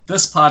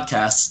This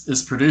podcast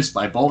is produced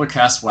by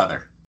Bouldercast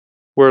Weather.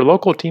 We're a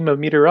local team of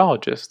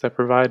meteorologists that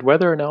provide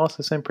weather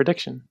analysis and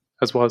prediction,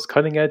 as well as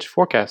cutting-edge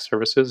forecast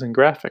services and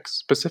graphics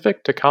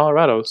specific to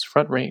Colorado's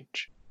Front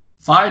Range.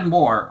 Find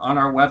more on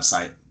our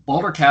website,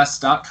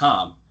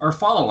 bouldercast.com, or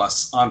follow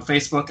us on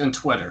Facebook and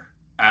Twitter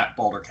at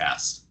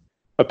Bouldercast.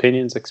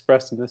 Opinions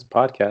expressed in this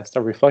podcast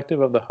are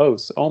reflective of the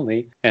hosts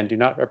only and do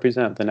not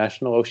represent the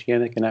National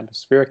Oceanic and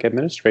Atmospheric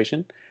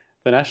Administration,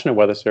 the National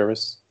Weather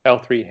Service,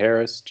 L3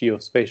 Harris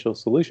Geospatial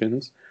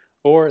Solutions,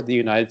 or the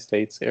United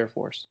States Air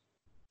Force.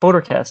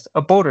 Bouldercast,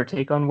 a bolder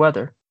take on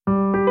weather.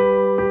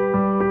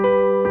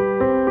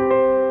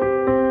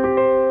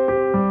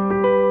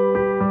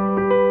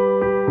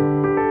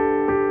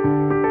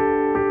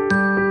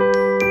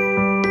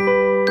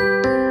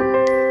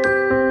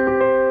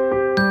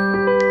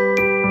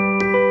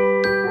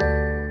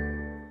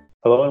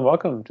 Hello and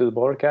welcome to the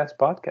Bouldercast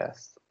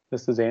podcast.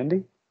 This is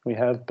Andy. We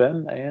have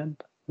Ben and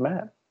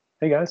Matt.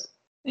 Hey guys.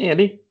 Hey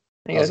Andy.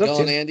 Hey How's guys, it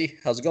going, Andy?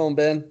 How's it going,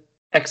 Ben?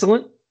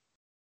 Excellent.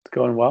 It's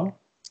going well.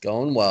 It's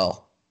going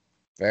well.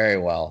 Very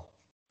well.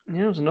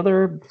 Yeah, it was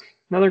another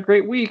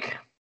great week.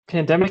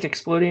 Pandemic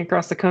exploding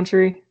across the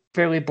country.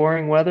 Fairly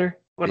boring weather.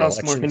 What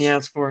else more can you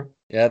ask for?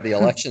 Yeah, the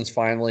election's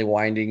finally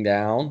winding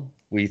down,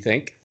 we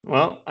think.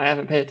 Well, I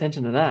haven't paid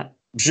attention to that.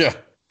 Yeah.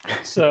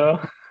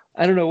 So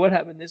I don't know what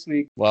happened this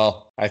week.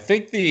 Well, I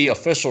think the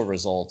official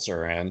results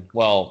are in.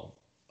 Well,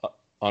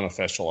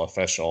 unofficial,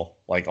 official.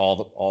 Like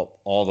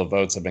all the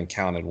votes have been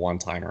counted one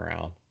time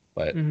around,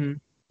 but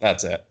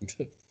that's it.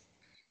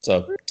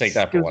 So take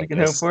that for what it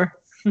is.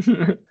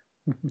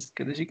 As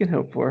good as you can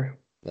hope for.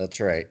 That's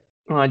right.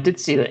 Well, I did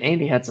see that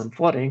Andy had some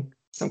flooding,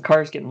 some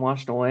cars getting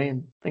washed away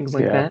and things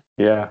like that.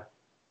 Yeah.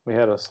 We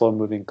had a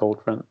slow-moving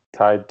cold front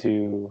tied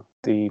to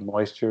the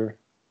moisture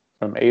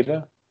from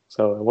Ada.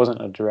 So it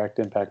wasn't a direct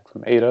impact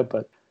from Ada,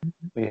 but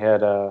we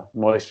had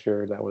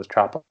moisture that was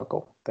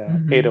tropical that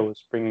Ada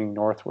was bringing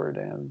northward.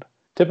 And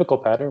typical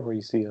pattern where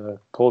you see a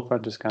cold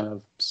front just kind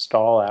of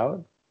stall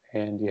out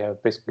and you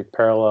have basically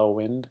parallel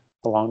wind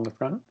along the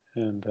front.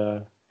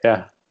 And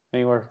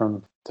anywhere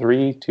from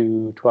 3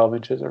 to 12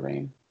 inches of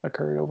rain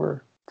occurred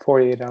over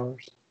 48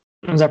 hours.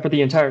 Was that for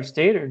the entire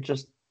state or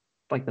just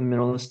like the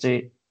middle of the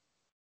state?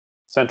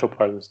 Central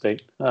part of the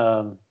state.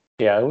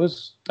 It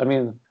was,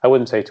 I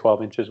wouldn't say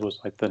 12 inches was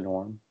like the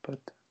norm, but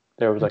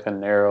there was like a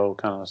narrow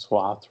kind of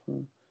swath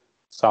from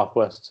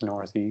southwest to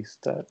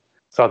northeast that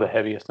saw the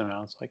heaviest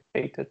amounts, like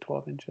 8 to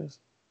 12 inches.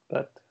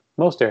 But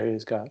most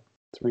areas got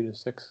 3 to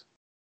 6.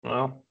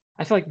 Well,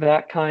 I feel like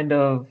that kind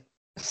of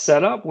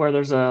setup where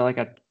there's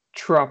a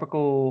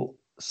tropical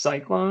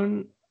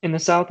cyclone in the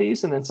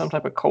southeast and then some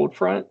type of cold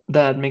front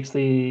that makes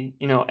the,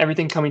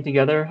 everything coming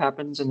together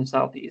happens in the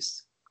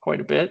southeast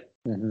quite a bit.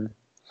 And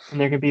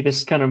there can be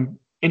this kind of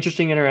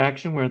interesting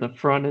interaction where the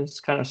front is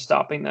kind of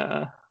stopping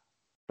the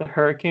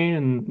hurricane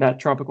and that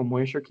tropical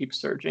moisture keeps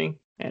surging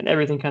and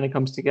everything kind of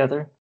comes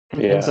together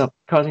and ends up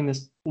causing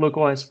this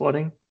localized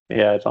flooding.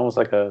 Yeah, it's almost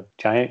like a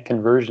giant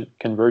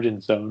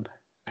convergence zone.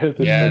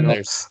 Yeah, and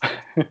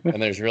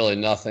there's really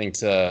nothing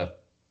to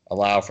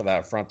allow for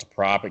that front to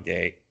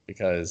propagate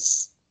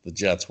because the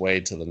jet's way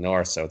to the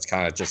north, so it's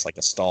kind of just like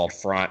a stalled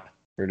front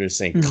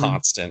producing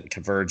constant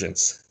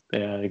convergence.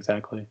 Yeah,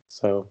 exactly.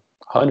 So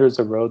hundreds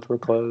of roads were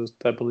closed,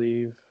 I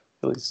believe,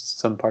 at least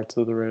some parts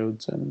of the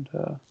roads, and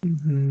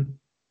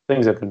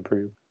things have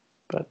improved,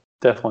 but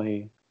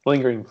definitely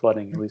lingering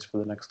flooding, at least for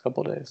the next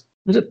couple of days.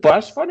 Was it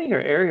flash flooding or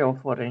aerial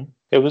flooding?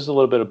 It was a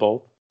little bit of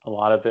both. A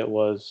lot of it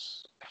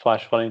was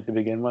flash flooding to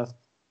begin with,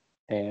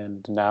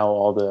 and now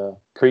all the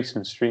creeks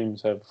and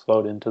streams have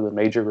flowed into the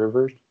major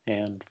rivers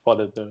and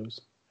flooded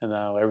those. And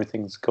now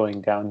everything's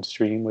going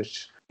downstream,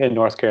 which in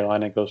North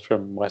Carolina goes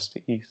from west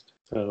to east.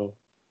 So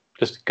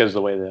just because of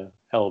the way the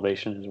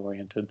elevation is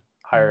oriented,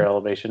 higher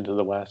elevation to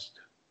the west,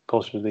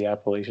 closer to the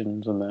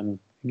Appalachians, and then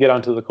you get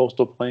onto the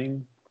coastal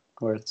plain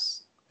where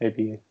it's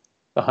maybe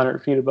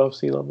 100 feet above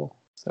sea level.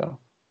 So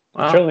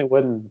certainly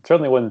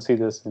wouldn't see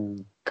this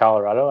in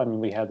Colorado. I mean,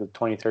 we had the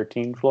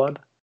 2013 flood,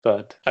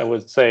 but I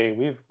would say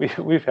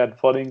we've had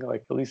flooding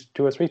like at least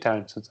 2 or 3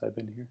 times since I've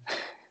been here.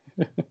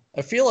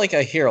 I feel like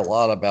I hear a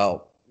lot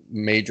about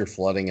major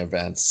flooding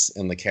events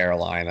in the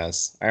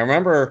Carolinas. I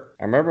remember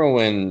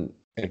when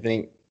I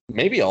think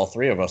maybe all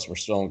 3 of us were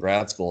still in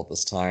grad school at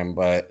this time,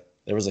 but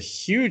there was a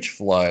huge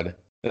flood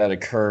that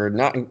occurred,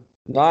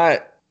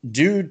 not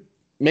due,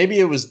 maybe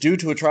it was due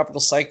to a tropical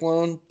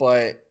cyclone,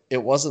 but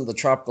it wasn't the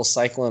tropical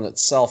cyclone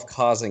itself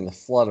causing the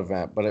flood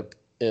event, but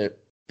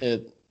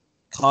it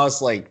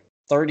caused like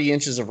 30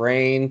 inches of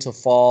rain to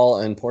fall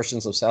in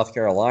portions of South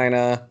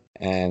Carolina,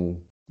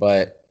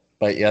 but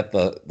yet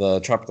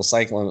the tropical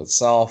cyclone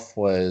itself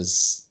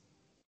was,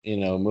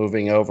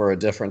 moving over a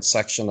different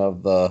section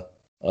of the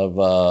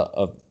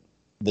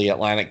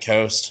Atlantic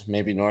coast,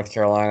 maybe North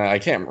Carolina. I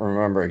can't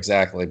remember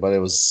exactly, but it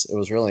was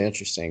really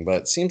interesting.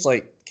 But it seems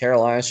like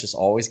Carolinas just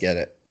always get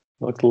it.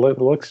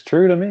 Looks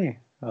true to me.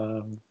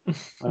 I'm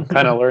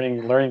kind of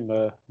learning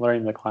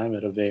the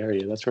climate of the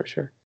area. That's for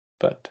sure.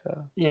 But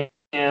yeah,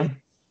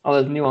 all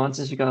those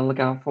nuances you gotta look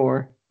out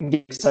for and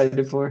get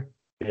excited for.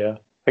 Yeah.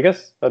 I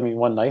guess,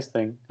 one nice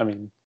thing,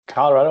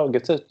 Colorado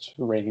gets its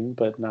rain,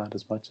 but not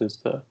as much as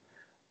the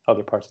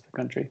other parts of the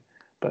country.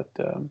 But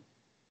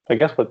I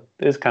guess what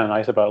is kind of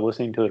nice about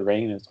listening to the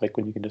rain is like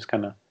when you can just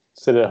kind of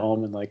sit at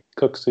home and like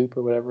cook soup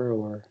or whatever,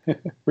 or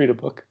read a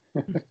book.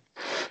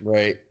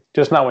 Right.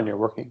 Just not when you're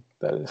working,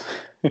 that is.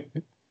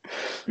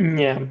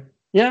 Yeah.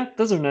 Yeah,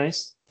 those are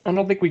nice. I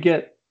don't think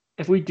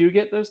if we do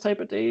get those type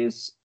of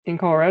days in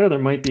Colorado, there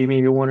might be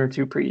maybe one or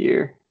two per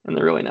year, and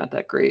they're really not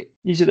that great.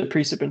 Usually the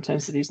precip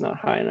intensity is not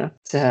high enough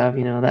to have,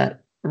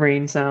 that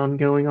rain sound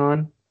going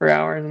on for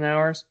hours and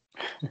hours.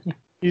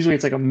 Usually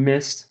it's like a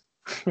mist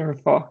or a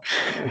fog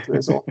or a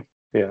drizzle.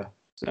 Yeah.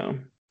 So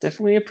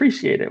definitely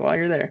appreciate it while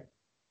you're there.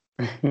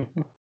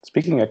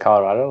 Speaking of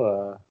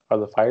Colorado, are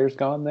the fires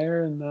gone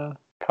there in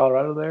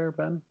Colorado there,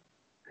 Ben?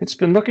 It's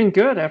been looking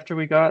good after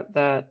we got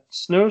that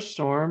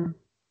snowstorm.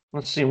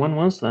 Let's see, when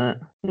was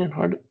that? Man,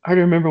 hard to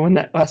remember when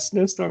that last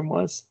snowstorm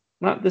was.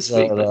 Not this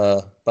week, but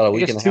About a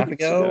week guess and a 2 half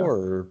weeks ago ago.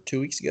 or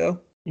 2 weeks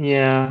ago?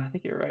 Yeah, I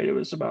think you're right. It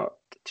was about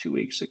 2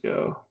 weeks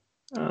ago.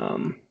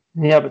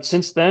 Yeah, but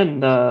since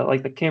then,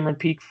 like the Cameron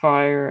Peak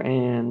fire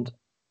and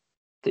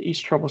the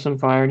East Troublesome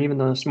fire, and even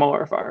the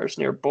smaller fires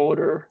near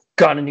Boulder,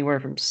 got anywhere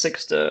from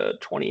 6 to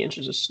 20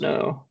 inches of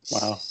snow.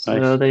 Wow,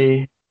 So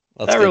nice.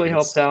 That's that good really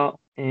news. helped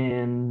out,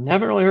 and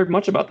haven't really heard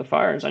much about the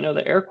fires. I know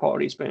the air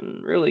quality's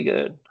been really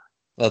good.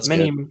 That's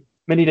many good.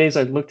 many days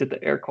I looked at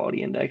the air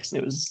quality index,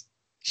 and it was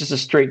just a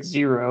straight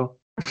 0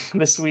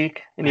 this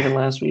week and even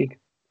last week.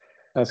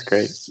 That's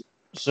great.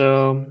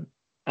 So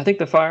I think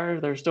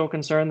they're still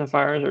concerned the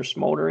fires are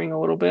smoldering a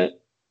little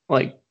bit,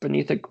 like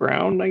beneath the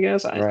ground, I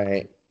guess.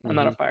 Right. I'm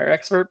not a fire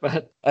expert,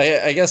 but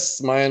I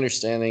guess my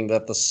understanding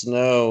that the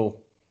snow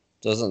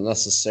doesn't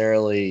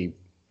necessarily,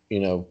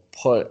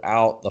 put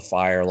out the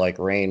fire like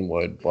rain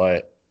would,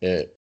 but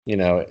it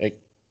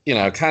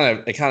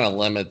kind of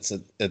limits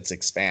its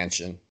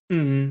expansion.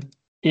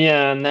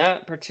 Yeah, and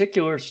that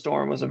particular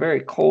storm was a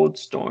very cold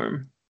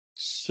storm.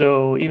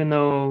 So even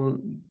though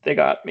they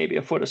got maybe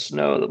a foot of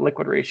snow, the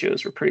liquid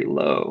ratios were pretty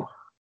low.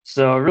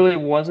 So it really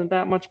wasn't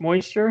that much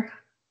moisture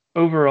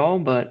overall,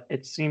 but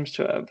it seems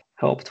to have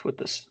helped with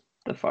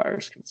the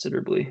fires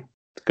considerably.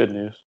 It's good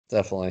news.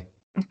 Definitely.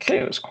 Okay,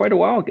 it was quite a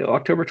while ago.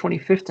 October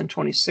 25th and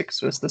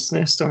 26th was the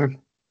snowstorm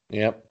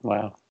Yep.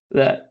 Wow.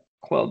 that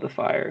quelled the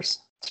fires.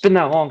 It's been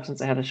that long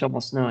since I had to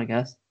shovel snow, I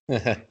guess.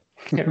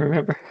 Can't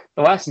remember.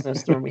 The last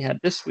snowstorm we had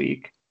this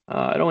week,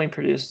 it only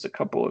produced a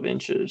couple of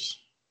inches.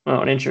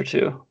 Oh, an inch or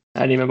two. I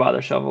didn't even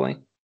bother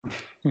shoveling.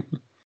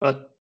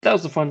 But that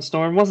was a fun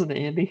storm, wasn't it,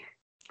 Andy?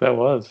 That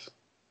was.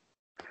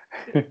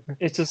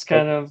 It just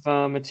kind of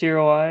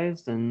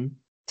materialized and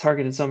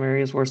targeted some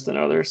areas worse than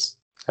others.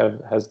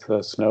 Has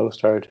the snow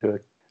started to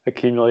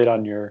accumulate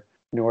on your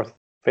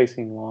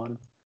north-facing lawn?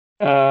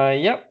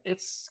 Yep,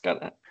 it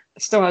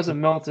still hasn't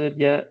melted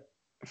yet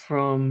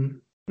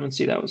from, let's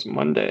see, that was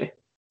Monday.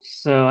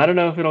 So I don't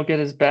know if it'll get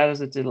as bad as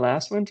it did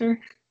last winter,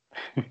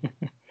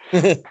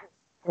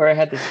 where I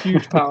had this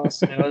huge pile of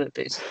snow that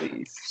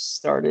basically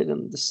started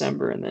in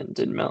December and then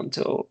didn't melt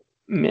until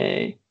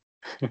May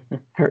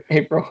or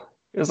April.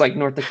 It was like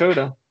North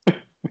Dakota.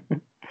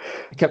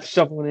 I kept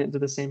shoveling it into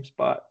the same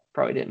spot.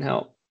 Probably didn't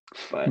help.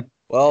 But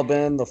well,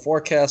 Ben, the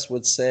forecast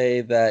would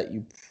say that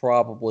you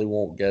probably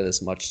won't get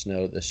as much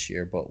snow this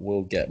year, but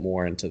we'll get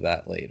more into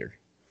that later.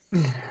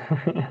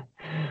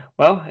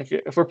 Well,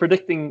 if we're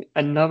predicting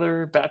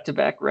another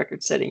back-to-back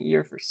record-setting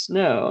year for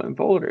snow in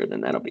Boulder,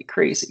 then that'll be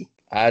crazy.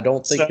 I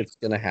don't think it's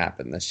going to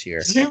happen this year.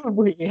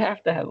 Presumably, you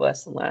have to have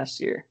less than last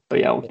year. But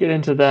yeah, we'll get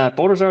into that.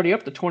 Boulder's already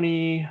up to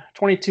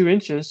 22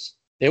 inches.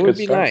 It would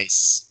be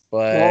nice,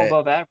 but well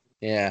above average.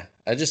 Yeah,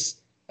 I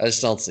just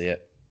don't see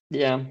it.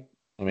 Yeah.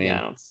 I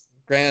mean,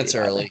 granted, it's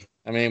early.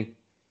 I mean,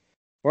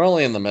 we're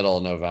only in the middle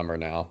of November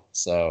now,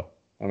 so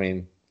I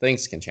mean,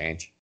 things can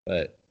change.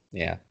 But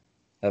yeah,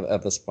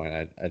 at this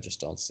point, I just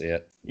don't see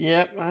it.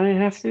 Yep, I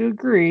have to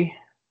agree.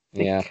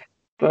 Yeah.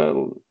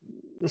 The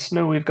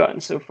snow we've gotten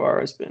so far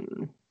has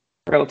been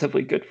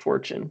relatively good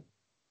fortune.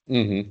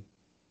 Mm-hmm.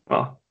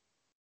 Well,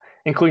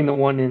 including the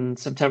one in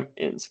September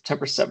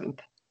 7th,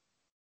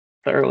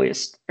 the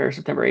earliest, or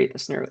September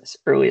 8th, the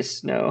earliest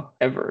snow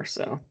ever.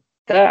 So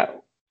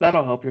that'll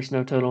help your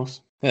snow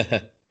totals.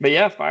 But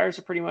yeah, fires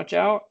are pretty much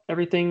out.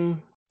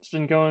 Everything has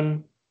been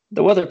going.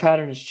 The weather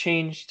pattern has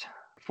changed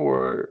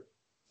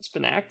it's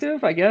been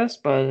active, I guess,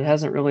 but it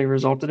hasn't really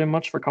resulted in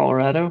much for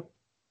Colorado.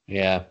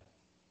 Yeah.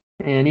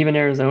 And even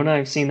Arizona,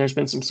 I've seen there's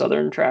been some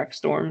southern track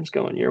storms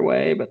going your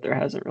way, but there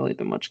hasn't really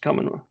been much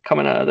coming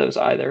out of those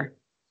either.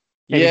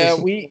 Maybe yeah,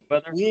 we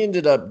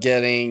ended up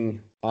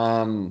getting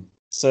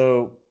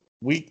so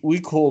we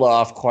cooled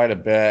off quite a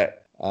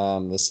bit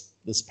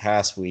this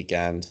past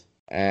weekend,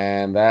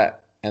 and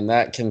that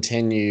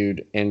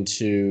continued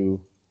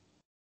into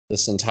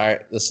this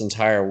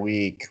entire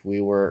week. We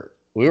were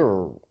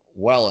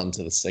well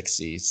into the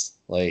 60s,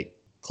 like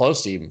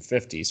close to even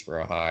 50s for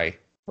a high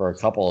for a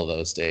couple of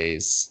those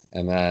days,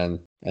 and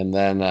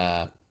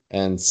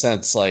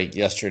since like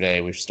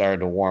yesterday we've started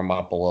to warm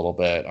up a little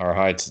bit. Our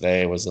high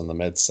today was in the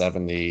mid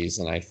 70s,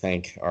 and I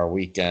think our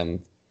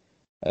weekend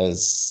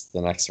as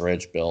the next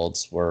ridge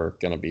builds, we're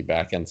going to be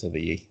back into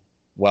the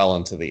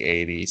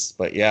 80s.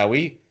 But yeah,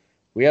 we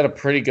had a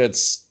pretty good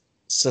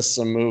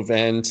system move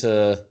in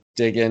to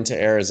dig into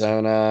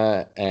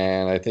Arizona,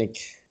 and I think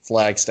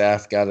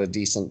Flagstaff got a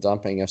decent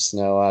dumping of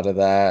snow out of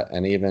that,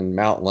 and even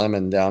Mount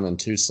Lemmon down in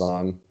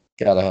Tucson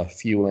got a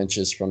few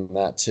inches from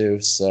that too.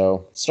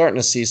 So starting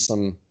to see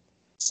some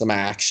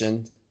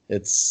action.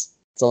 It's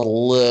a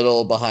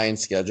little behind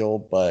schedule,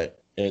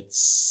 but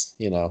it's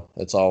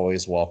it's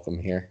always welcome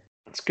here.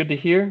 It's good to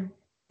hear.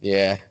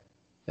 Yeah.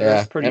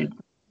 It's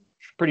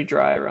pretty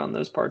dry around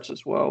those parts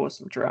as well, with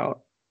some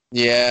drought.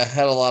 Yeah,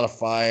 had a lot of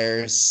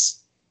fires.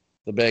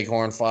 The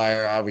Bighorn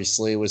fire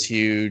obviously was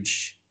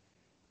huge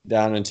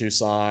down in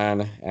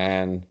Tucson,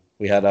 and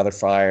we had other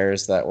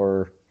fires that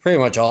were pretty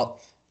much all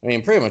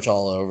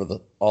over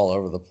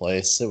the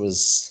place. It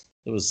was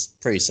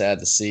pretty sad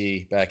to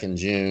see back in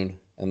June,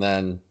 and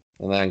then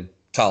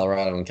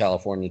Colorado and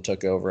California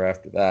took over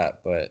after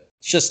that. But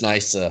it's just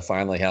nice to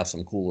finally have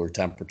some cooler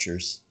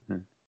temperatures.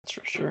 That's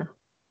for sure.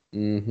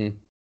 Mm-hmm.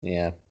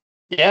 Yeah.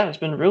 Yeah, it's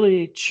been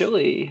really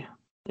chilly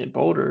in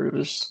Boulder. It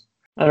was,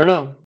 I don't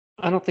know.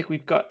 I don't think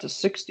we've got to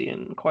 60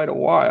 in quite a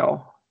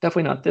while.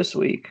 Definitely not this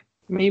week.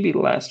 Maybe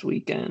last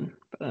weekend,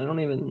 but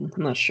I'm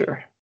not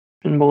sure.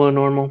 Been below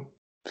normal.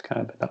 It's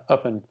kind of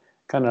up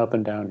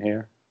and down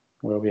here,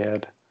 where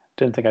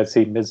didn't think I'd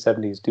see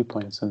mid-70s dew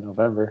points in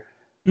November.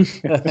 You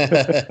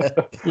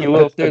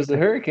will if there's a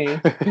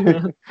hurricane.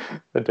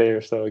 A day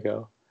or so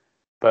ago.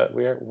 But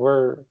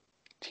we're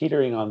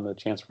teetering on the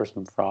chance for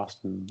some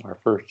frost and our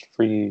first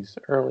freeze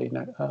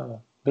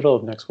middle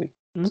of next week.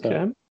 Okay.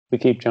 So we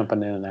keep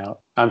jumping in and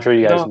out. I'm sure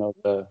you guys know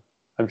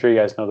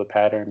the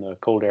pattern, the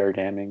cold air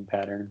damming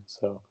pattern.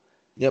 So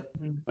yep.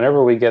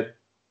 Whenever we get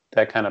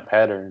that kind of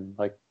pattern,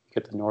 like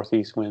get the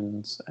northeast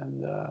winds,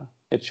 and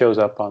it shows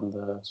up on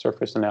the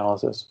surface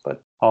analysis,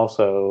 but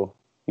also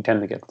you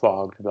tend to get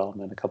fog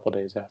development a couple of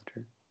days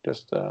after,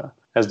 just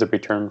as the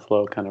return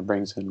flow kind of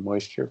brings in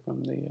moisture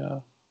from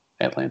the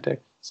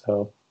Atlantic.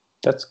 So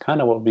that's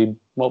kind of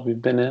what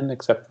we've been in,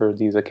 except for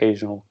these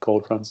occasional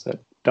cold fronts that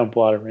dump a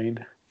lot of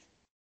rain.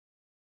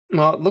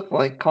 Well, it looked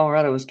like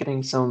Colorado was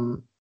getting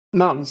some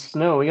mountain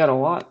snow. We got a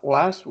lot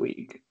last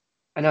week.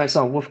 I know I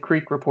saw Wolf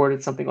Creek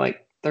reported something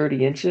like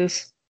 30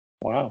 inches.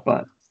 Wow.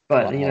 But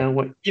Wow. you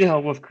know how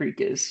Wolf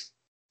Creek is.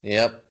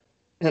 Yep.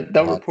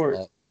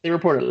 They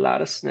report a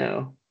lot of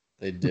snow.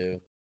 They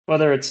do.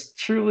 Whether it's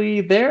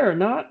truly there or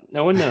not,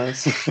 no one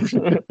knows.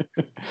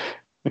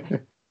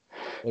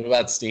 What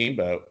about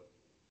Steamboat?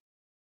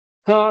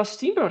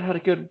 Steamboat had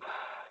a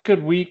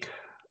good week.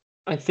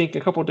 I think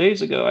a couple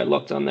days ago I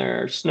looked on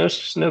their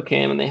snow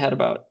cam, and they had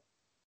about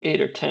 8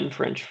 or 10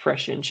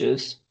 fresh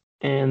inches,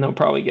 and they'll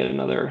probably get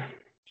another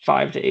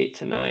 5 to 8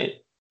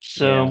 tonight.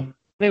 So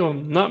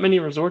not many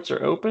resorts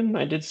are open.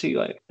 I did see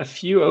like a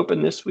few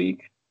open this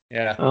week.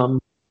 Yeah.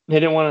 They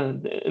didn't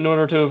want to, in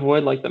order to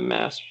avoid like the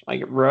mass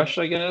rush,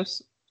 I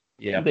guess.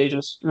 Yeah. They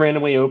just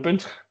randomly opened.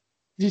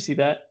 Did you see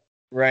that?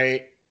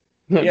 Right.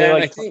 Yeah,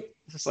 I think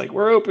it's just like,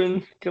 we're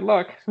open. Good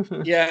luck.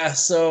 Yeah.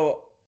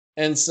 So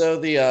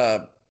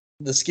the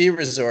ski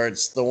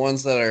resorts, the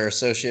ones that are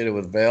associated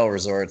with Vail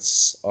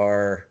resorts,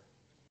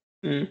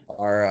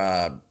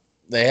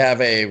 they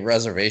have a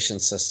reservation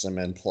system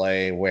in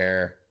play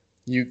where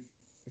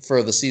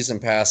for the season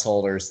pass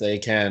holders, they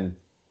can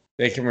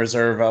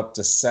reserve up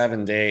to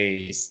 7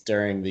 days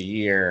during the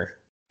year,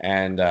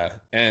 and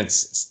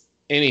it's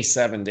any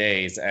 7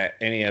 days at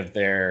any of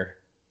their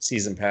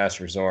season pass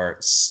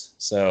resorts.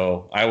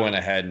 So I went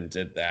ahead and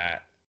did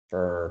that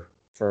for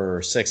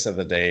 6 of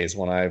the days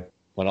when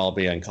I'll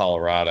be in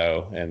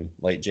Colorado in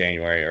late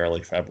January,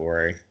 early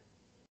February.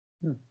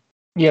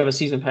 You have a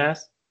season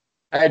pass?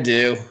 I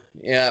do.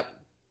 Yeah.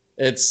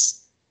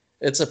 It's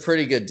a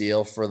pretty good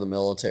deal for the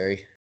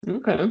military.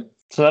 Okay.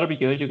 So that'll be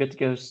good. You'll get to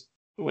go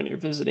when you're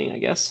visiting, I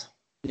guess.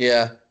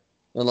 Yeah.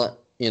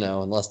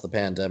 Unless the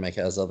pandemic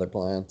has other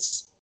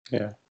plans.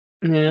 Yeah.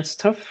 Yeah, it's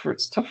tough for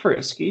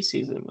a ski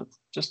season with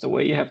just the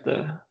way you have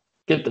to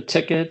get the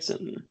tickets,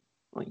 and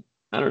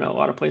I don't know, a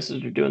lot of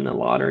places are doing the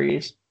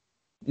lotteries.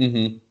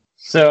 Mm-hmm.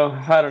 So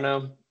I don't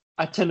know.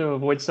 I tend to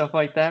avoid stuff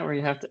like that where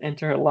you have to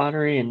enter a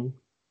lottery and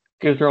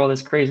go through all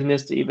this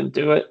craziness to even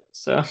do it.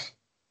 So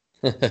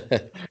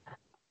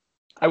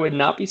I would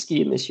not be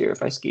skiing this year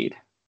if I skied.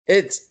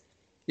 I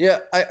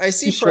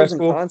see pros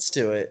stressful. and cons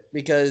to it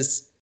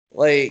because,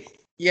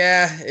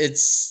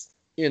 it's,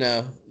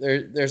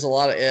 there's a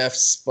lot of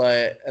ifs,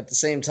 but at the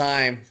same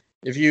time,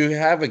 if you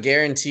have a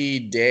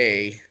guaranteed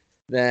day,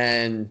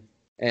 then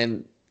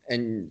and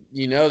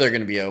they're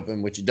going to be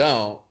open, which you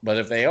don't, but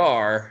if they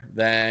are,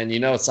 then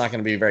it's not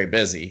going to be very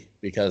busy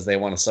because they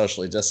want to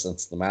socially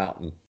distance the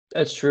mountain.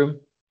 That's true.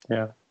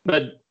 Yeah.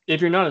 But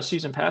if you're not a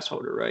season pass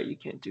holder, right, you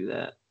can't do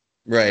that.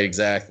 Right,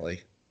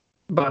 exactly.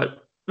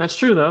 But that's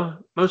true, though.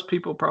 Most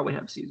people probably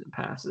have season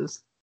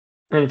passes.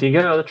 And if you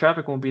go, the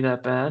traffic won't be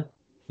that bad.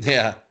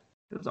 Yeah.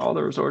 Because all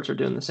the resorts are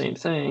doing the same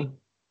thing.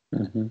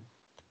 Mm-hmm.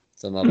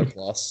 It's another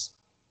plus.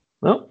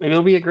 Well, maybe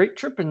it'll be a great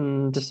trip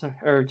in December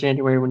or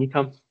January when you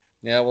come.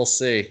 Yeah, we'll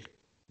see.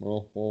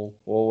 we'll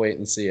wait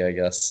and see, I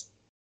guess,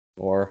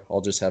 or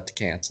I'll just have to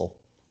cancel.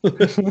 Well,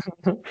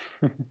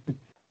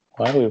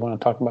 we want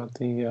to talk about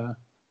the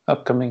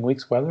upcoming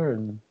week's weather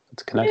and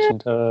its connection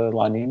to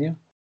La Nina.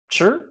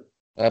 Sure.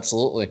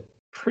 Absolutely.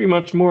 Pretty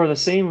much more of the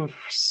same of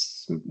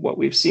what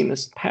we've seen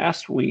this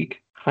past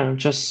week. Kind of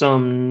just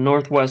some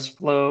northwest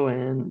flow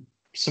and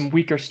some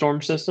weaker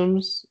storm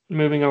systems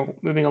moving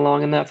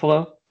along in that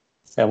flow.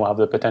 And we'll have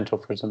the potential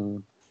for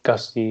some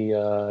gusty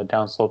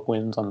downslope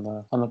winds on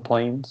the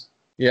plains.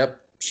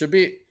 Yep, should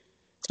be.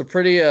 It's a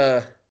pretty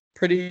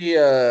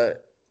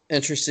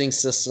interesting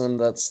system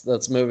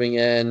that's moving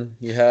in.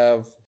 You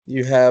have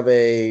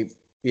a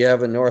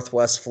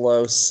northwest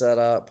flow set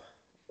up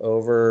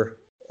over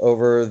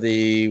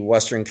the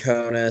western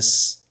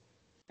conus,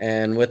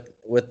 and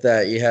with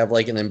that you have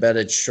like an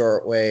embedded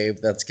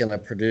shortwave that's going to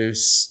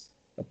produce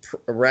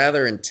a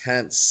rather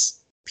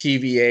intense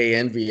PVA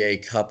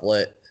NVA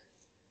couplet,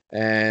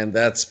 and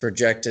that's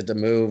projected to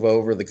move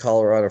over the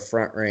Colorado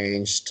Front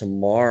Range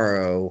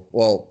tomorrow.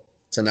 Well,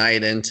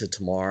 tonight into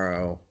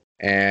tomorrow,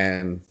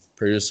 and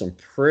produce some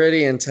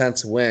pretty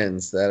intense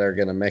winds that are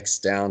going to mix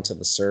down to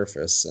the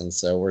surface. And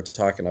so we're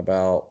talking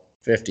about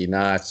 50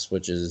 knots,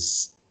 which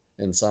is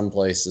in some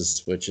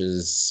places, which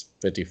is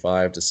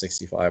 55 to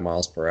 65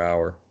 miles per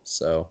hour.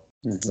 So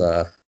winds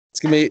are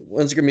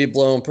gonna be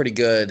blowing pretty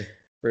good,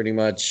 pretty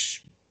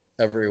much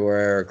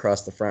everywhere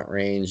across the Front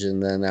Range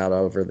and then out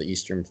over the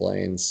eastern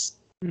plains.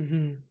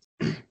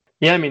 Mm-hmm.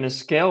 Yeah, I mean the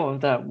scale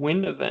of that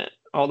wind event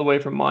all the way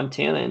from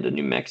Montana into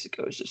New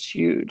Mexico is just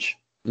huge.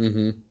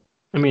 Mm-hmm.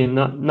 I mean,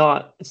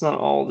 it's not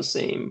all the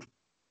same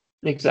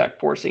exact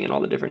forcing in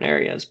all the different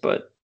areas,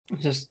 but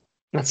that's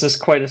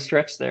just quite a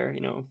stretch there.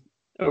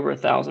 Over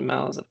 1,000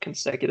 miles of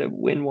consecutive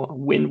wind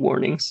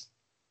warnings.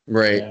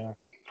 Right. Yeah.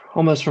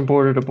 Almost from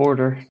border to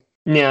border.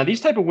 Yeah, these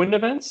type of wind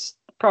events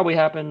probably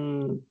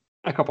happen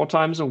a couple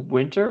times a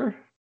winter,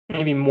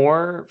 maybe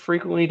more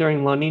frequently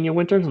during La Nina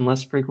winters and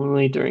less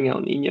frequently during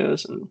El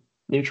Niños and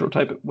neutral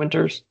type of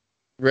winters.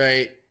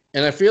 Right.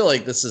 And I feel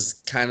like this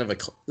is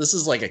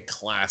like a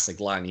classic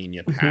La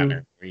Nina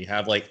pattern where you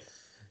have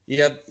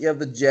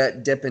the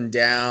jet dipping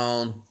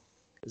down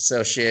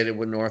associated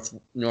with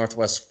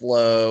northwest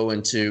flow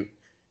into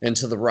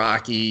the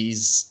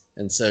Rockies.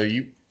 And so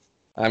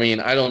I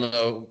don't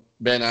know,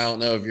 Ben, I don't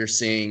know if you're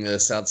seeing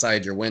this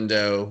outside your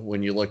window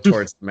when you look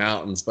towards the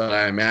mountains, but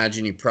I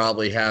imagine you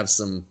probably have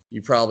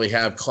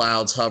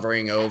clouds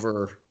hovering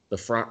over the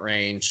Front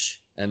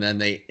Range, and then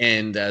they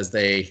end as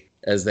they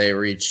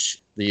reach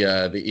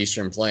the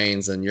eastern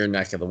plains and your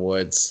neck of the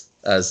woods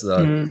as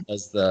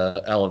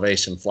the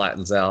elevation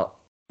flattens out.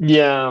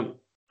 Yeah,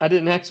 I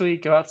didn't actually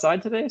go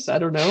outside today, so I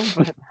don't know.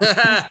 But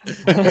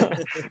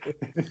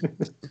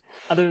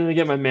other than to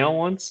get my mail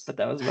once, but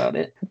that was about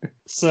it.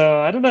 So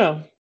I don't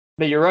know.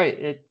 But you're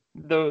right.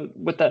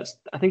 With that,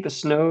 I think the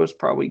snow is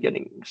probably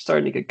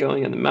starting to get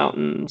going in the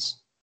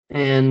mountains,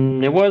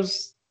 and there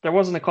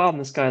wasn't a cloud in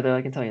the sky there.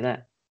 I can tell you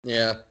that.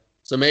 Yeah.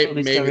 So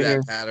maybe that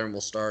here. pattern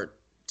will start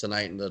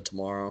tonight into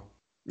tomorrow.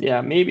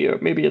 Yeah, maybe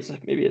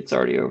it's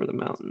already over the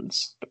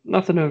mountains, but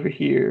nothing over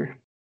here.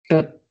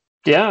 But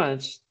yeah,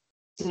 it's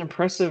an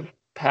impressive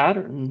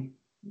pattern,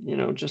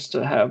 just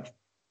to have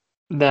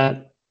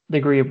that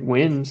degree of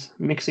winds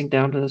mixing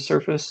down to the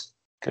surface.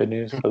 Good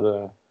news for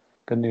the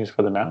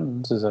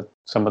mountains is that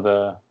some of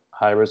the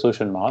high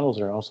resolution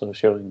models are also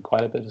showing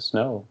quite a bit of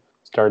snow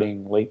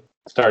starting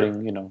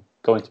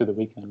going through the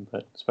weekend,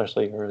 but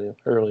especially early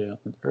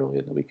in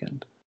the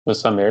weekend, with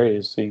some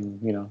areas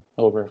seeing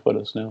over a foot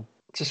of snow.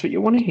 Just what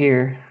you want to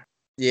hear.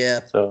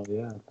 Yeah. So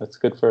yeah, that's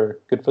good for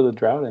the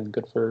drought and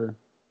good for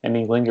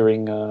any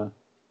lingering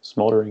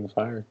smoldering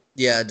fire.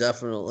 Yeah,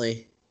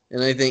 definitely.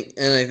 And I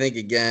think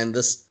again,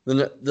 this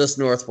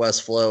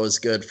northwest flow is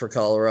good for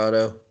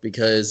Colorado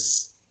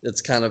because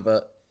it's kind of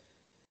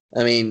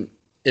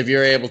if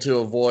you're able to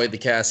avoid the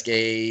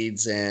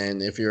Cascades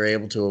and if you're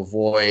able to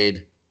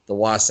avoid the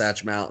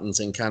Wasatch Mountains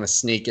and kind of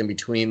sneak in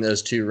between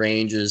those two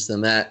ranges,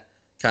 then that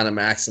kind of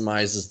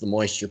maximizes the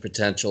moisture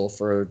potential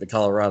for the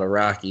Colorado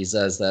Rockies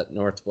as that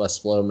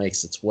northwest flow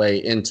makes its way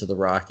into the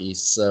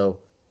Rockies. So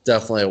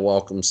definitely a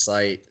welcome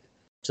sight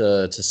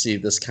to see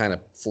this kind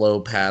of flow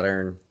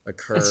pattern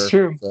occur. That's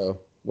true.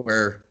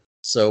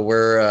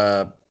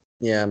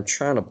 I'm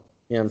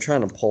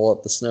trying to pull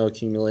up the snow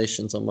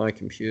accumulations on my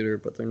computer,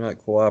 but they're not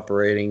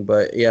cooperating.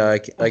 But yeah,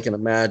 I can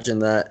imagine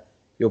that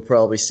you'll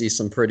probably see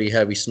some pretty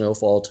heavy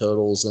snowfall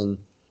totals in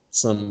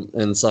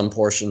some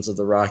portions of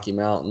the Rocky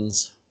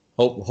Mountains.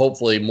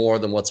 Hopefully more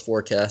than what's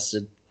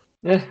forecasted.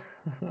 Yeah.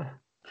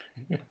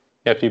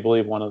 If you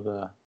believe one of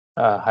the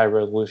high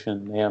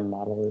resolution NAM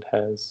model, it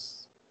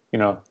has,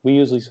 we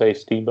usually say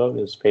Steamboat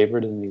is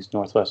favored in these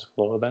northwest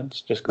flow events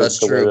just because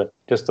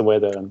the way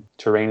the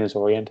terrain is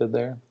oriented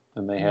there,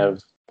 and they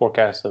have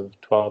forecasts of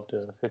 12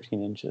 to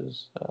 15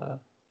 inches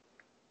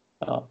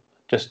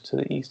just to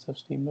the east of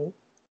Steamboat.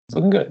 It's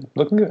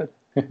looking good.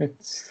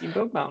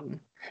 Steamboat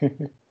Mountain.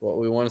 What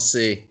we want to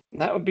see.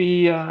 That would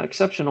be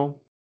exceptional.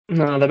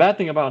 The bad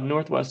thing about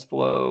northwest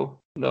flow,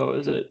 though,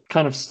 is it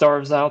kind of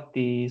starves out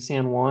the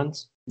San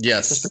Juans.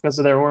 Yes. because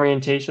of their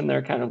orientation.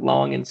 They're kind of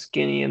long and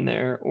skinny, and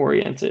they're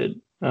oriented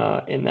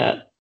in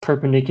that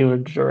perpendicular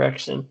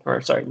direction,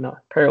 or sorry, not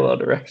parallel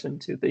direction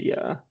to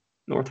the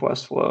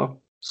northwest flow.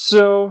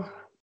 So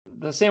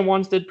the San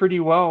Juans did pretty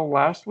well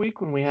last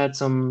week when we had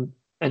an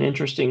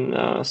interesting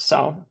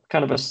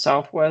kind of a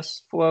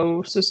southwest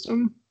flow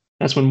system.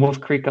 That's when Wolf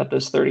Creek got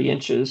those 30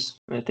 inches.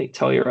 And I think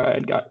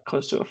Telluride got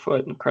close to a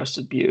foot in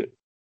Crested Butte.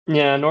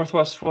 Yeah,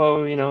 northwest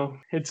flow,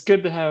 it's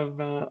good to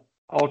have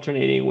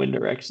alternating wind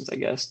directions, I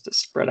guess, to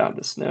spread out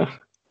the snow.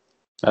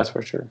 That's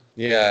for sure.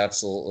 Yeah,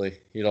 absolutely.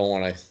 You don't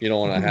want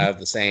to have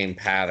the same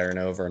pattern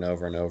over and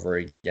over and over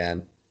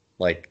again,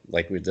 like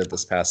we did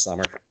this past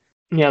summer.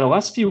 Yeah, the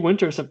last few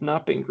winters have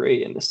not been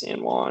great in the San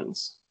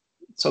Juans,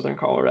 southern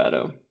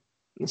Colorado, and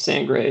the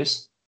San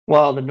Grays.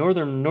 While the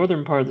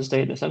northern part of the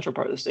state and the central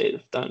part of the state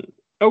have done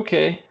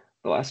okay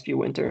the last few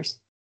winters.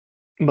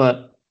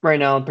 But right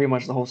now, pretty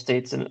much the whole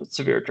state's in a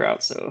severe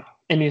drought, so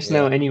any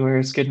snow anywhere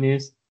is good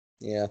news.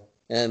 Yeah,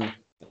 and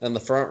the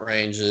Front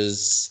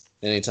Ranges,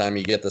 anytime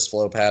you get this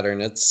flow pattern,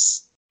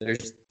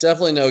 there's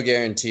definitely no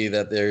guarantee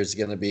that there's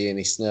going to be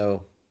any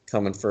snow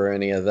coming for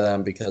any of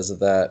them because of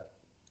that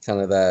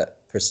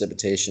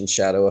precipitation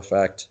shadow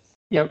effect.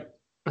 Yep,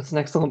 that's an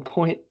excellent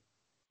point.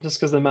 Just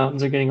because the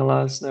mountains are getting a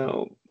lot of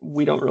snow,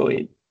 we don't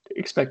really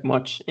expect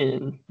much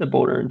in the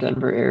Boulder and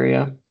Denver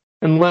area,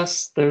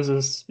 unless there's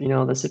this,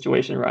 the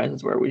situation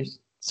arises where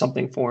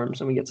something forms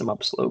and we get some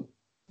upslope.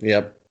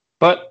 Yep.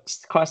 But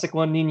the classic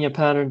La Niña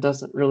pattern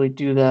doesn't really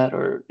do that,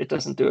 or it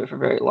doesn't do it for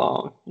very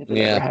long if it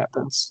ever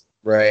happens.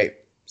 Right.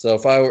 So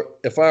if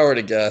I were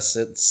to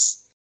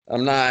guess,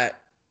 I'm not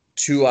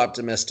too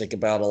optimistic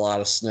about a lot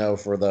of snow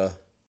for the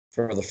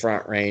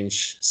Front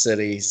Range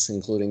cities,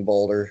 including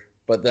Boulder.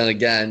 But then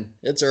again,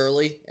 it's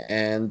early,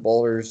 and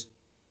Boulder's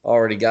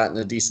already gotten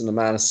a decent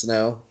amount of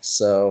snow.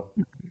 So,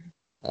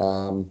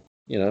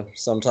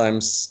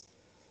 sometimes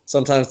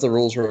the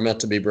rules were meant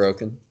to be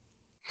broken.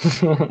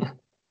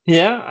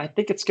 Yeah, I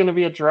think it's going to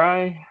be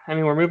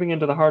we're moving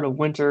into the heart of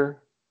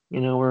winter.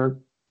 We're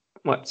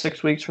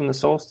 6 weeks from the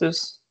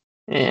solstice,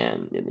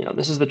 and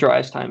this is the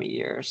driest time of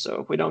year.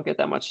 So if we don't get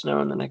that much snow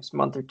in the next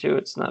month or two,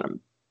 it's not a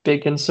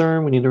big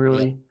concern. We need to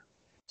really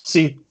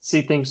see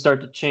things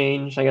start to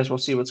change. I guess we'll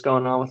see what's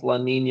going on with La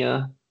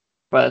Niña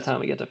by the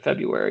time we get to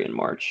February and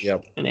March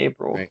and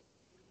April. Right.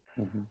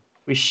 Mm-hmm.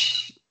 We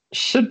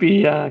should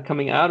be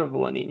coming out of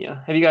La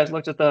Niña. Have you guys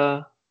looked at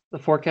the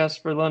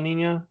forecast for La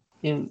Niña,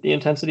 in the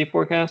intensity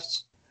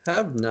forecasts?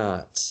 Have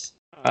not.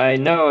 I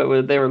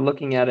know they were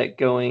looking at it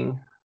going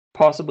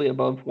possibly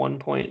above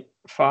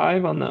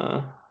 1.5 on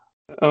the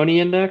ONI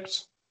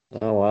index.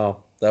 Oh,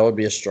 wow. That would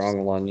be a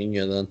strong La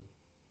Niña then.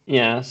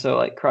 Yeah,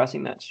 so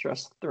crossing that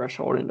stress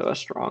threshold into a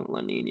strong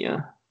La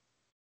Niña,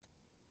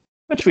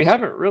 which we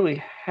haven't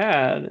really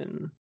had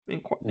in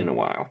a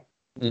while.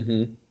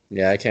 Mm-hmm.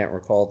 Yeah, I can't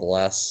recall the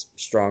last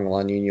strong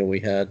La Niña we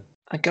had.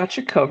 I got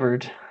you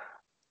covered.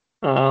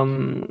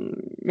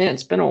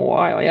 It's been a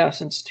while. Yeah,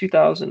 since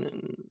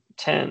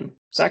 2010,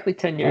 exactly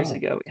 10 years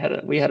ago,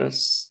 we had a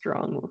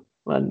strong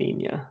La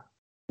Niña.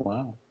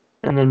 Wow.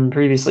 And then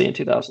previously in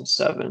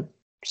 2007.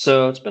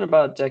 So it's been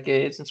about a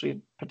decade since we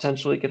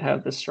potentially could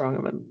have this strong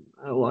of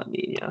a La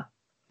Niña.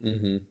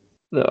 Mm-hmm.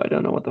 Though I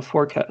don't know what the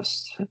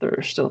forecast, if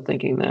they're still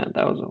thinking that.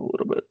 That was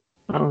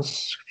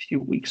a few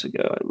weeks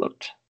ago I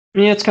looked.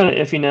 Yeah, it's kind of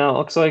iffy now, it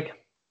looks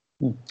like.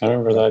 I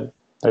remember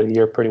that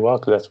year pretty well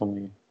because that's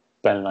when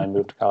Ben and I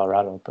moved to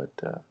Colorado.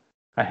 But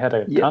I had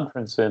a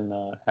conference in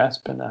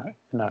Aspen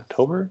in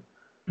October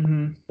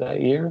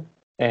that year,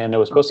 and it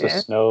was supposed to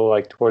snow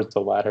towards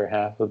the latter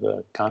half of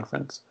the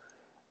conference.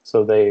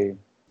 So I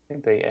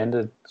think they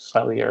ended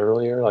slightly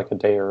earlier, a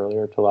day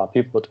earlier, to allow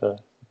people to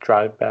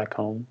drive back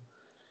home.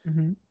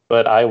 Mm-hmm.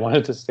 But I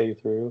wanted to stay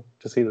through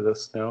to see the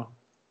snow,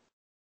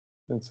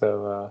 and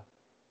so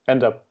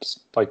end up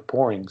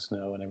pouring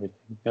snow and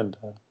everything. And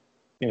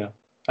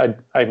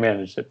I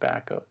managed to get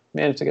back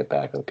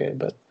okay,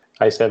 but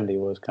I-70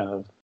 was kind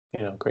of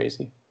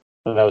crazy.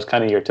 And that was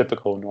kind of your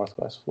typical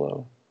northwest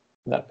flow,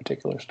 that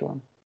particular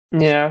storm.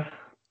 Yeah,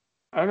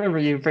 I remember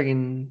you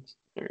freaking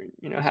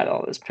had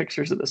all those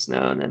pictures of the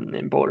snow, and then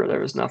in Boulder there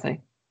was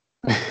nothing.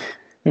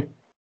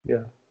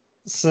 Yeah.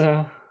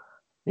 So,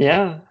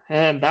 yeah,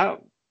 and I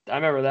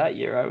remember that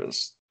year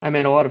I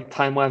made a lot of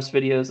time-lapse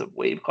videos of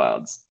wave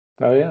clouds.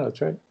 Oh yeah, that's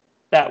right.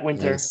 That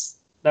winter, Nice.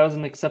 That was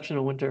an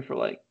exceptional winter for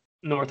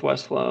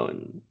northwest flow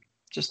and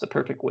just the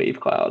perfect wave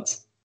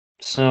clouds.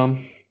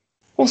 So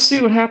we'll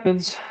see what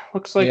happens.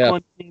 Looks like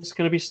one thing's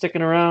going to be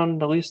sticking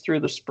around at least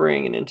through the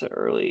spring and into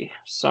early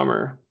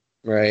summer.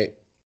 Right.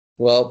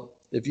 Well,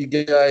 if you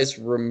guys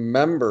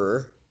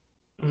remember,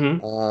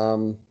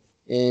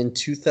 in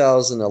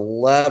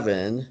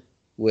 2011,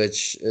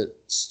 which it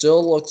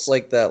still looks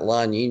like that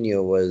La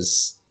Niña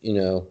was,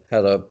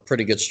 had a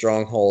pretty good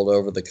stronghold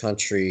over the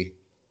country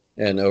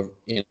and over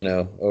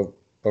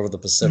the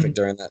Pacific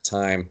during that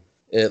time.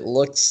 It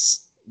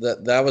looks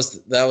that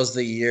was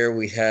the year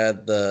we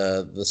had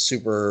the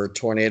super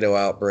tornado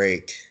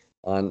outbreak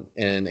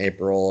in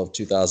April of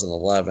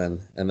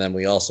 2011, and then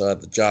we also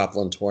had the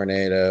Joplin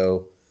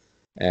tornado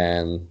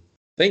and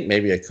I think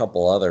maybe a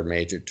couple other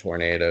major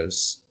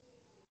tornadoes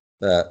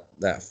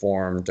that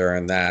formed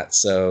during that.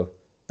 So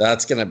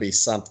that's going to be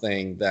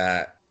something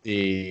that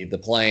the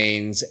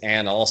plains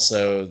and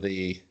also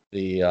the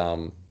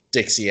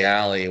Dixie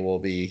Alley will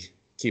be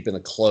keeping a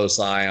close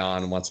eye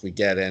on once we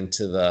get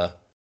into the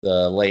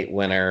late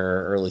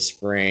winter, early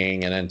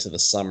spring, and into the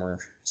summer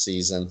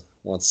season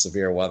once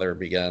severe weather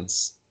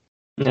begins.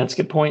 Yeah, that's a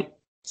good point.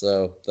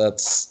 So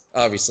that's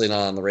obviously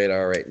not on the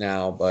radar right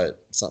now,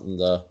 but something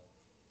to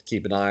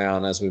keep an eye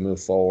on as we move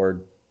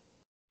forward.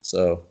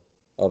 So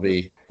I'll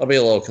be a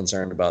little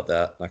concerned about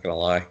that, not gonna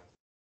lie.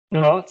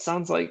 Well, it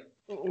sounds like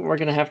we're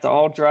gonna have to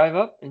all drive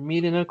up and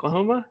meet in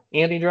Oklahoma.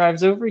 Andy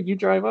drives over, you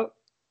drive up.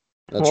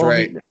 That's we'll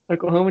right. Meet in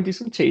Oklahoma and do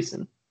some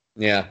chasing.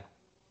 Yeah.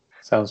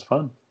 Sounds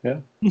fun.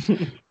 Yeah.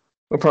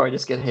 We'll probably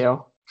just get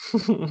hail.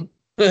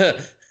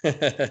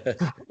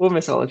 We'll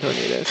miss all the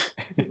tornadoes.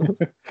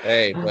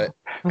 Hey, but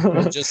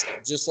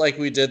just like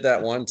we did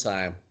that one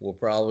time, we'll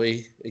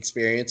probably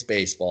experience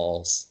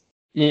baseballs.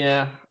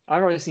 Yeah,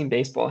 I've already seen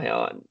baseball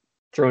hail and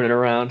throwing it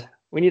around.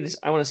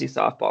 I want to see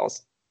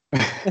softballs. I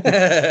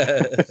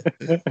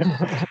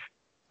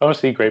want to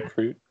see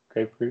grapefruit.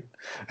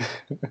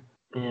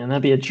 Yeah,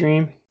 that'd be a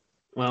dream.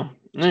 Well,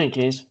 in any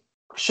case,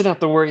 we shouldn't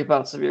have to worry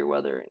about severe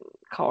weather in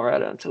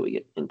Colorado until we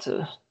get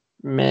into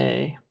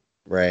May.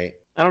 Right.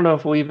 I don't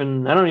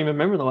even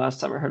remember the last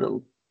time I heard a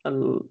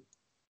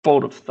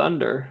bolt of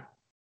thunder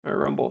or a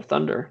rumble of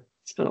thunder.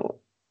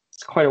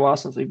 It's quite a while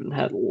since we've even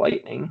had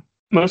lightning.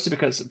 Mostly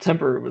because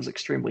September was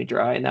extremely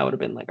dry, and that would have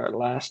been like our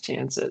last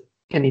chance at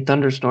any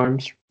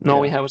thunderstorms. And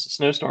all we had was a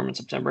snowstorm in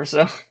September.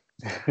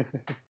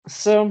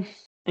 So,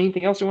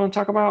 anything else you want to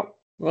talk about?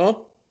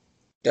 Well,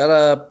 got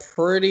a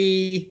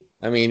pretty.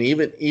 I mean,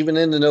 even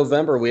into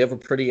November, we have a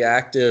pretty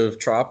active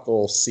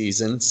tropical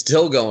season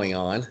still going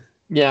on.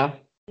 Yeah,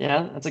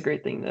 that's a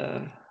great thing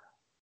to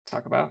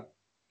talk about.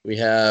 We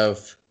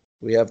have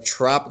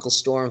Tropical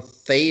Storm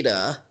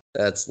Theta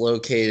that's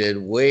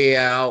located way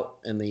out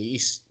in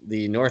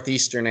the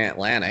northeastern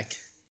Atlantic,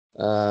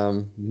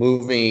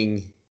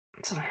 moving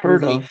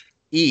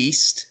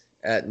east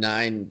at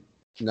 9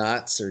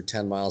 knots or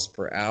 10 miles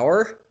per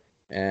hour,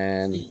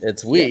 and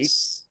it's weak.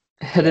 Yes.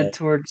 Headed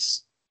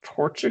towards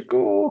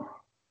Portugal,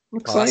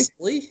 looks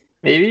possibly. Like.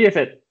 Maybe if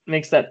it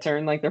makes that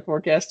turn like they're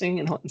forecasting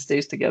and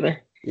stays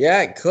together.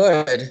 Yeah, it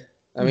could.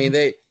 I mean,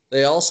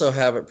 they also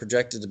have it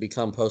projected to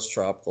become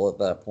post-tropical at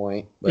that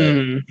point, but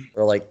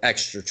or like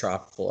extra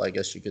tropical, I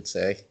guess you could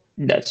say.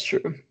 That's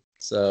true.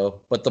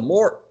 So, but the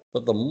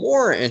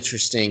more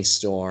interesting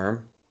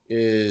storm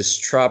is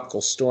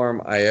Tropical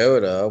Storm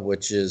Iota,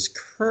 which is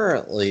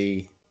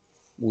currently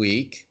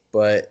weak,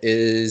 but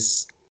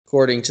is,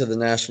 according to the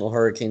National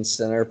Hurricane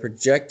Center,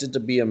 projected to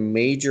be a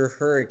major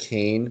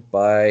hurricane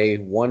by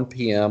 1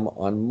 p.m.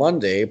 on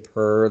Monday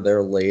per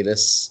their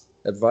latest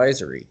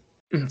advisory.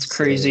 It's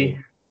crazy.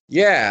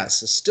 So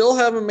still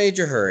having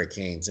major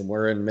hurricanes, and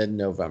we're in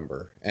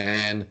mid-November.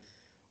 And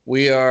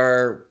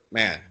we're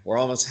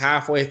almost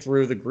halfway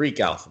through the Greek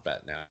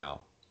alphabet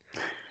now.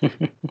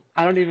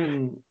 I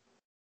didn't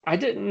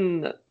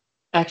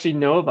actually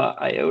know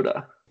about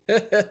iota.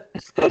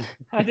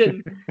 I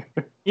didn't.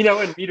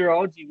 In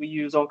meteorology, we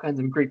use all kinds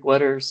of Greek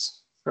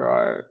letters for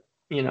our,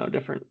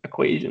 different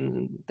equations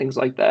and things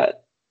like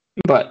that.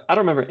 But I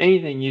don't remember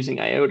anything using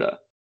iota.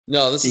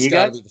 No, this has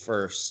got to be the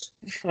first.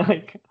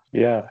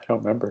 Yeah, I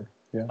don't remember.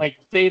 Yeah. Like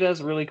theta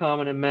is really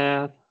common in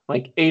math.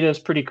 Like eta is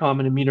pretty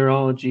common in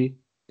meteorology.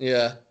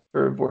 Yeah.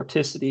 For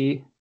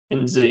vorticity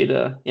and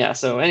zeta. Yeah,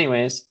 so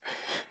anyways.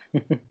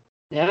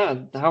 Yeah,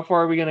 how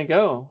far are we going to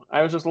go?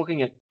 I was just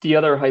looking at the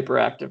other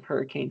hyperactive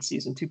hurricane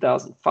season,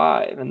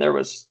 2005, and there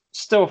was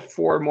still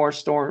 4 more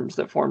storms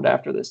that formed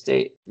after this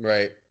date.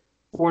 Right.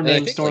 4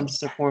 named storms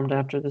that formed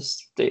after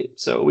this date.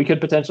 So we could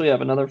potentially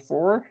have another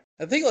 4.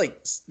 I think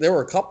there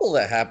were a couple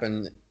that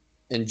happened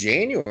in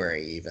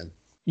January even.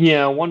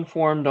 Yeah, one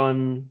formed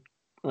on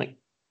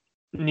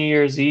New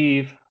Year's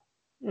Eve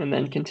and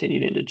then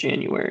continued into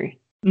January.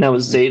 And that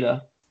was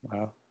Zeta.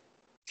 Wow.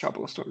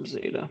 Tropical Storm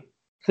Zeta.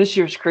 This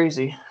year's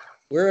crazy.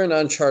 We're in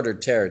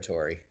uncharted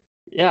territory.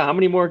 Yeah, how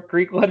many more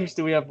Greek letters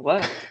do we have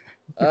left?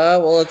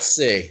 Well, let's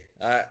see.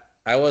 I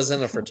was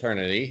in a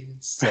fraternity,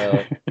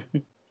 so.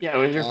 Yeah,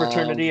 was your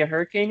fraternity a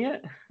hurricane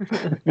yet?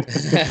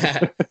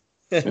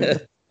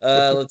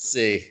 Let's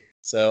see.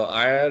 So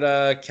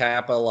Iota,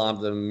 Kappa,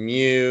 Lambda,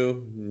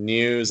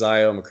 Nu, Xi,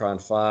 Omicron,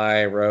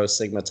 Phi, Rho,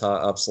 Sigma,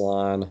 Tau,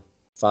 Upsilon,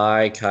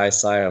 Phi, Chi,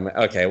 Psi,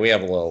 Omega. Okay, we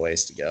have a little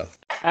ways to go.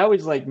 I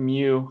always like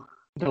Mu,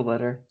 the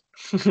letter.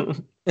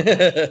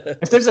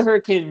 If there's a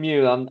hurricane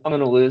Mu, I'm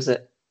gonna lose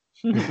it.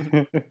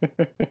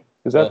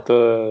 Is that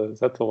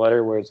the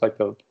letter where it's like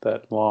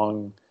that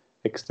long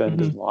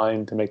extended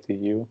line to make the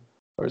U,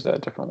 or is that a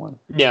different one?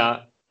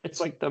 Yeah,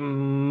 it's like the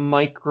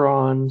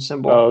micron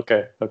symbol. Oh,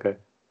 okay,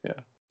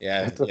 yeah.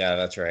 Yeah,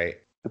 that's right.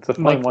 It's a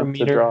fun one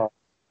to draw.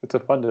 It's a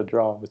fun to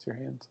draw with your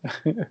hands.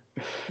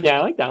 Yeah,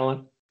 I like that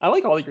one. I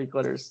like all the Greek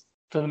letters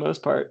for the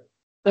most part.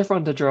 They're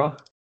fun to draw.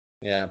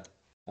 Yeah,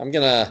 I'm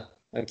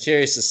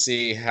curious to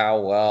see how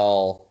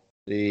well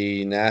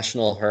the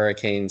National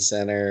Hurricane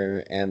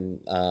Center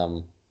and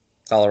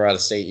Colorado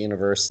State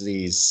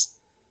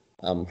University's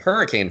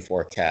hurricane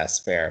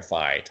forecast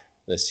verified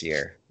this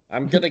year.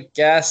 I'm going to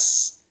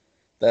guess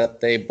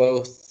that they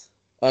both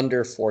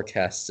under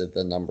forecasted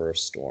the number of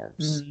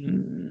storms.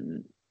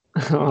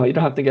 Oh, you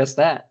don't have to guess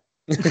that.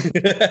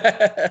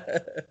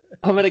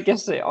 I'm going to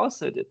guess they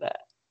also did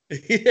that.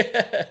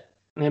 Yeah.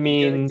 I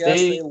mean,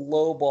 they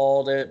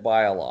lowballed it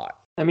by a lot.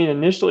 I mean,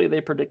 initially they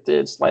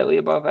predicted slightly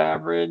above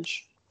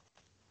average,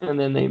 and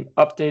then they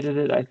updated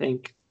it, I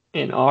think,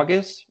 in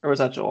August, or was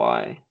that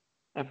July?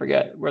 I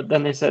forget. Where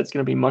then they said it's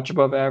going to be much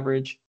above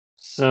average.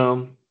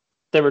 So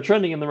they were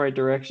trending in the right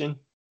direction.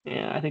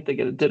 Yeah, I think they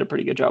did a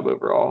pretty good job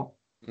overall.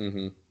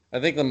 Mm-hmm. I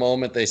think the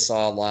moment they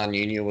saw La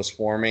Niña was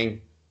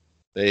forming,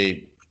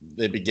 they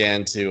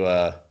began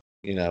to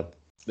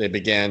they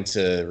began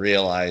to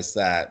realize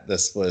that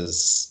this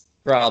was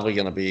probably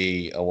going to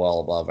be a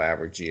well above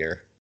average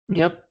year.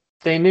 Yep,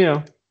 they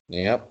knew.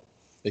 Yep,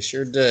 they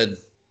sure did.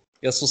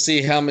 Guess we'll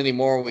see how many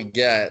more we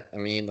get. I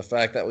mean, the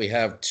fact that we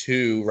have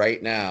 2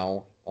 right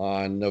now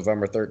on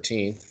November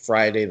 13th,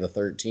 Friday the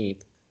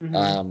 13th.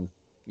 Mm-hmm.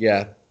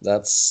 Yeah,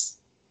 that's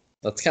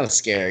kind of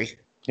scary.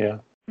 Yeah.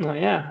 Oh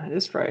yeah, it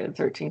is Friday the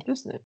 13th,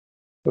 isn't it?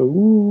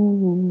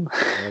 Ooh.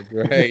 Oh,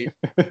 great.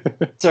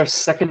 It's our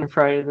second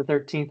Friday the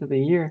 13th of the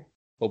year.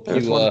 Hope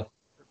There's you one in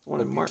hope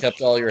you March.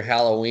 kept all your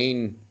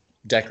Halloween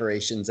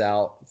decorations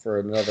out for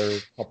another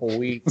couple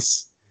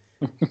weeks.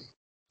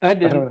 I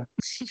didn't.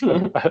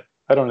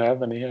 I don't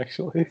have any,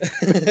 actually.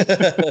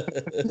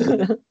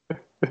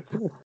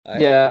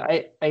 Yeah,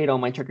 I ate all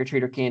my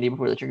trick-or-treater candy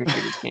before the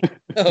trick-or-treaters came.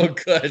 Oh,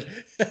 good.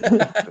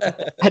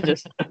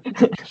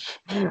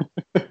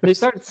 They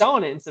started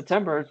selling it in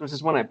September, which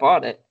is when I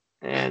bought it.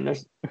 And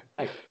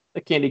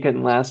the candy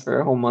couldn't last for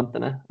a whole month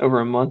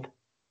over a month.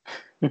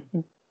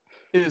 It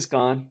is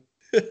gone.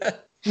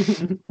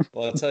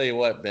 Well, I'll tell you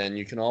what, Ben,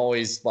 you can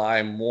always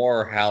buy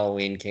more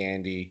Halloween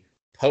candy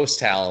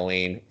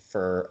post-Halloween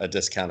for a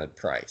discounted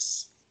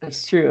price.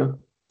 That's true.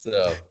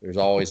 So there's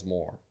always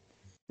more.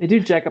 They do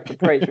jack up the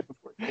price right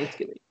before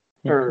Thanksgiving.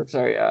 Or,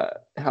 sorry,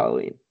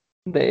 Halloween.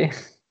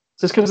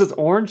 Just because it's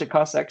orange, it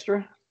costs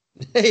extra?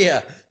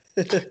 Yeah.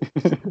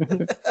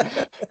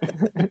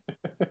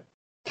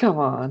 Come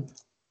on.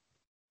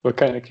 What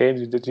kind of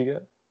candy did you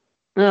get?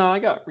 No, I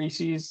got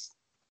Reese's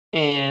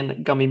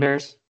and gummy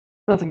bears.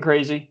 Nothing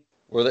crazy.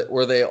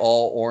 Were they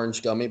all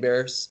orange gummy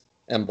bears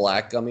and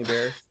black gummy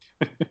bears?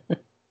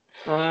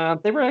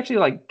 They were actually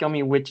like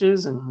gummy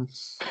witches and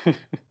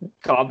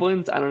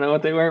goblins. I don't know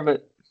what they were,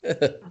 but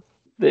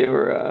they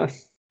were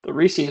the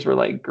Reese's were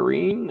like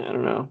green. I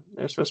don't know.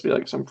 They're supposed to be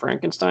like some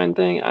Frankenstein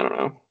thing. I don't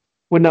know.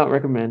 Would not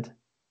recommend.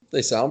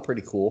 They sound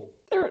pretty cool.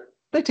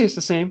 They taste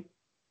the same.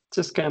 It's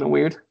just kind of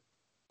weird.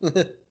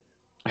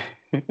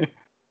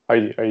 Are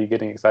you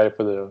getting excited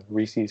for the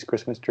Reese's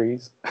Christmas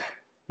trees?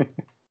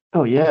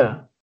 Oh yeah,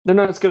 they're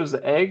not as good as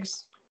the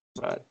eggs,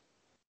 but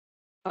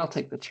I'll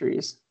take the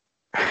trees.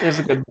 They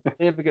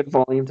have a good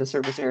volume to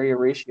surface area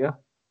ratio.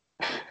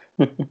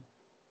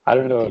 I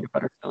don't know. Peanut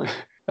butter filling.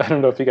 I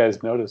don't know if you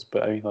guys noticed,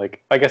 but I mean,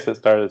 like, I guess it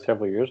started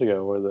several years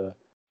ago where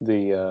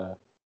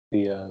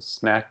the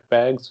snack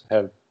bags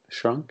have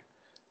shrunk,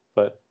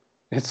 but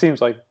it seems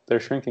like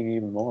they're shrinking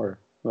even more.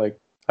 Like,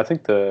 I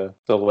think the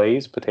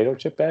Lay's potato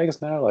chip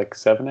bags now are like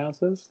 7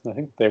 ounces. I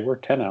think they were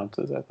 10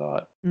 ounces, I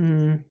thought.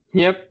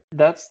 Yep,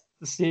 that's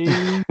the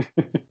same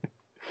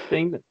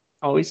thing that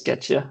always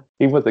gets you.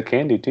 Even with the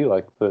candy too,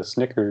 like the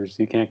Snickers,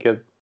 you can't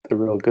get the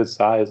real good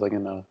size like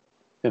in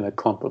a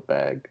clump of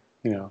bag.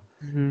 You know,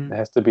 It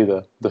has to be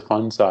the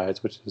fun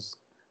size, which is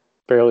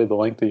barely the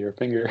length of your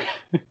finger.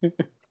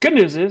 Good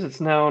news is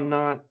it's now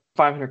not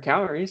 500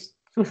 calories.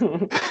 The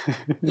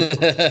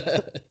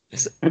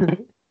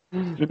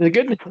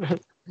good news,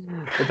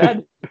 the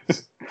bad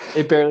news,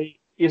 it barely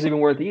is even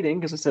worth eating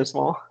because it's so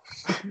small.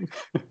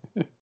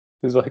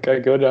 It's like I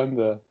go down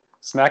the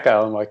snack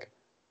aisle, I'm like,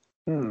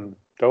 do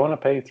I want to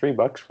pay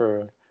 $3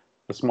 for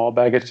a small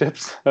bag of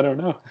chips? I don't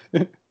know.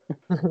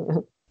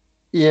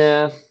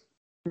 Yeah,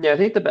 I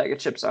think the bag of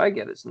chips I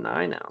get is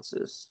 9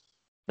 ounces.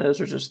 Those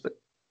are just the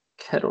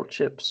kettle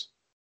chips.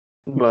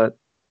 But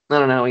I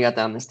don't know. We got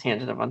down this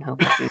tangent of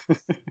unhealthy food.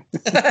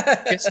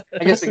 I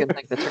guess I can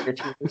thank the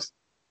trick-or-treaters.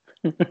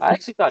 I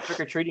actually thought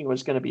trick-or-treating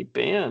was going to be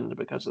banned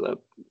because of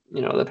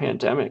the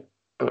pandemic,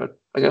 but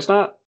I guess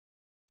not.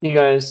 You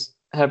guys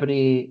have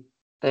any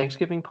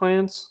Thanksgiving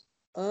plans?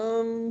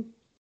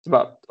 It's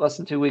about less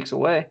than 2 weeks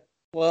away.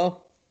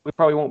 Well, We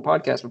probably won't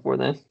podcast before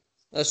then.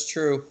 that's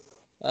true.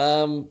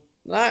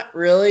 Not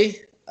really.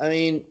 I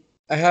mean,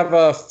 I have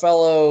a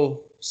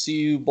fellow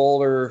CU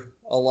Boulder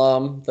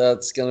alum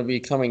that's going to be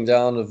coming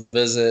down to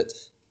visit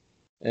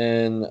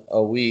in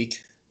a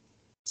week.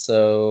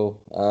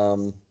 So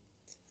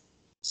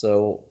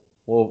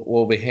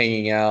we'll be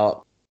hanging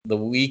out the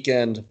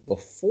weekend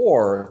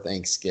before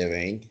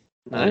Thanksgiving.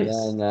 Nice.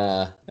 And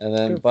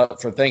then,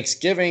 but for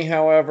Thanksgiving,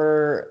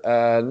 however,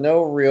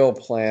 no real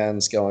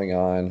plans going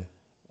on.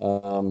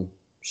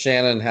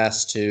 Shannon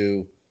has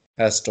to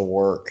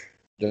work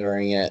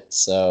during it,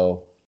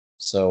 so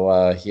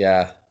So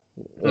yeah,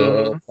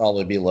 it'll Mhm.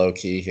 probably be low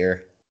key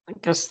here. I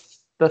guess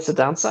that's the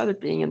downside of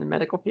being in the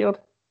medical field.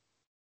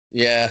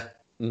 Yeah,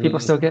 People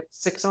mhm, still get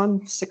sick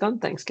on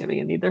Thanksgiving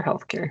and need their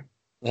health care.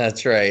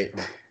 that's right.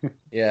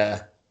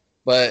 Yeah,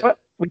 but But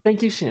we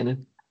thank you,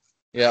 Shannon.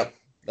 yep,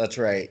 that's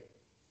right.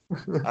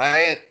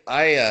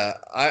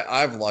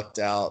 I've lucked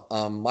out.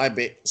 My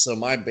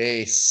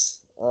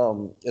base,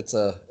 it's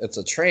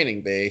a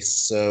training base.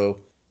 So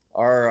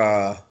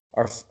our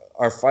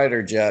our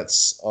fighter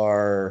jets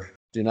are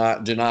do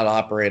not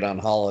operate on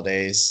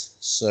holidays.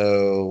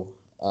 So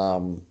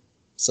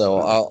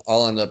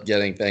I'll end up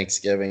getting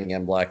Thanksgiving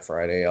and Black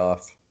Friday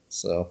off.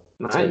 So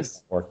it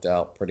Nice. worked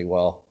out pretty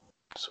well.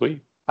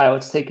 Sweet.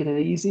 Pilot's taking it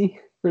easy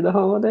for the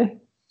holiday.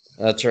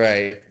 That's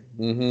right.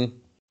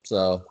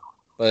 So,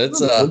 but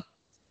it's Oh, man.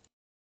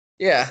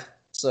 yeah.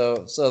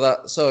 So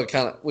it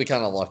kind of we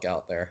kind of luck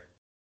out there.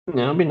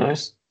 Yeah, it'll be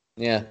nice.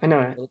 Yeah. I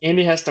know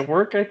Andy has to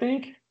work, I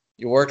think.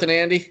 You working,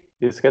 Andy?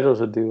 He's scheduled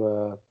to do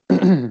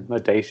a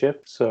day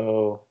shift,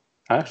 so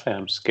actually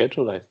I'm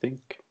scheduled, I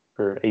think,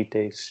 for 8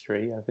 days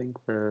straight. I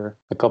think for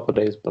a couple of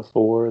days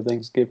before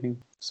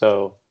Thanksgiving.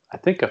 So I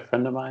think a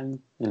friend of mine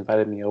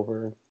invited me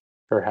over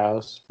her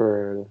house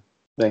for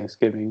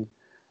Thanksgiving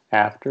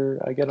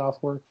after I get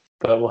off work.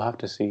 But we'll have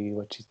to see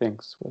what she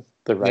thinks with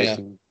the Yeah.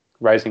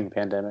 rising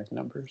pandemic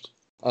numbers.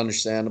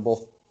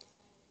 Understandable.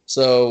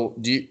 So,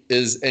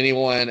 is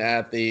anyone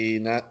at the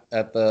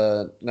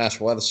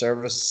National Weather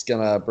Service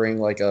gonna bring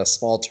like a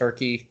small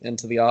turkey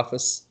into the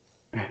office?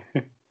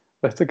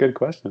 That's a good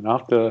question. I'll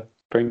have to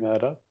bring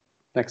that up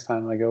next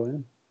time I go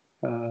in.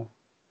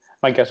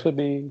 My guess would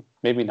be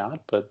maybe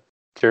not, but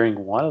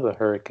during one of the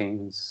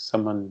hurricanes,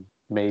 someone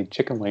made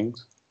chicken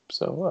wings.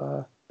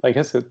 So I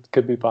guess it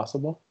could be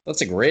possible.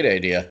 That's a great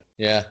idea.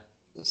 Yeah.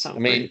 That I sounds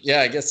mean, great.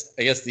 yeah, I guess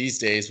these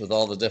days with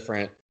all the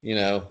different,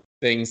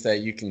 things that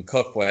you can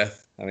cook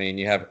with. I mean,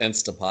 you have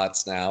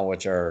Instapots now,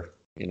 which are,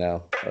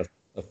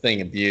 a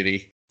thing of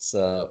beauty.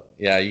 So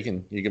yeah, you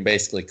can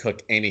basically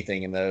cook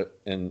anything in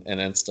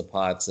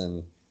Instapots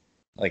in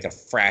like a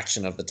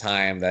fraction of the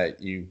time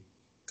that you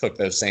cook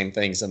those same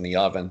things in the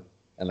oven,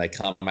 and they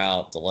come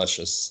out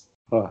delicious.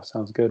 Oh,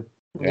 sounds good.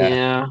 Yeah,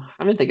 Yeah,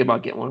 I've been thinking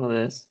about getting one of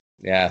those.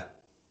 yeah,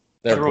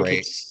 they're Everyone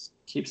great.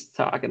 keeps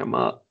talking them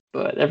up,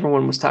 but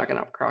everyone was talking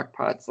up crock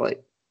pots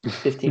like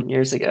 15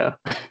 years ago.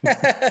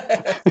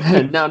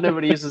 And now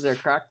nobody uses their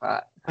crock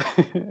pot.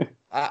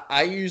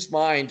 I use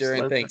mine during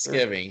Slow cooker.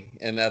 Thanksgiving,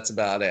 and that's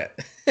about it.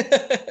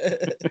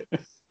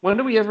 When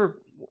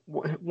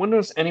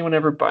does anyone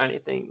ever buy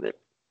anything that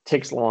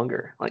takes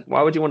longer? Like,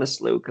 why would you want to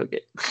slow cook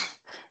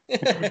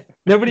it?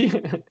 Nobody.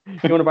 You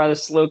want to buy the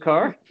slow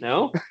car?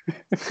 No.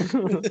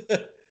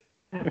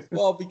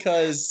 Well,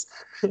 because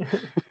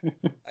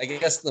I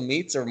guess the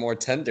meats are more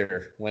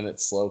tender when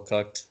it's slow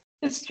cooked.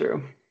 It's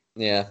true.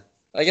 Yeah,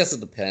 I guess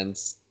it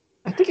depends.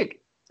 I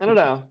don't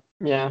know.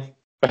 Yeah.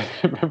 I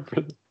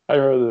remember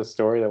the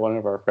story that one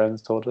of our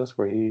friends told us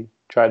where he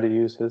tried to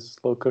use his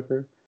slow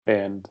cooker,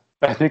 and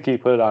I think he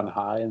put it on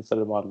high instead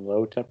of on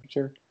low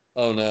temperature.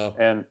 Oh no.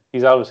 And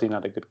he's obviously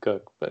not a good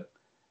cook, but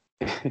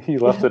he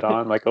left it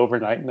on like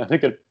overnight, and I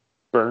think it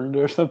burned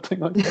or something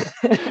like that.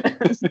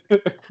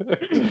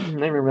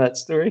 I remember that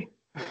story.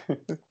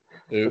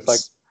 Oops.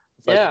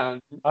 It's Yeah,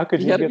 how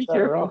could you you gotta get be that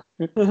careful.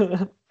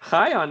 wrong?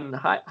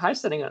 High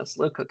setting on a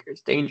slow cooker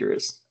is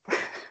dangerous.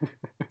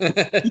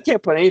 You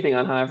can't put anything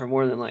on high for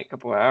more than like a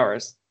couple of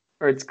hours,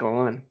 or it's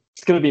gone.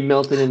 It's gonna be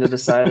melted into the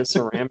side of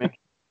ceramic.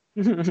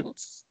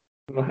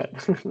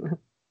 But What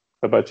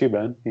about you,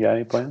 Ben? You got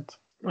any plans?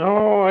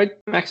 oh, I'm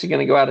actually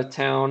gonna go out of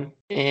town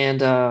and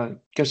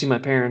go see my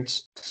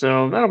parents.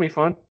 So that'll be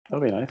fun.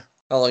 That'll be nice.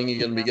 How long you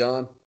gonna be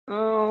gone?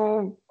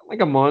 Oh,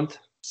 like a month.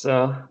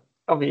 So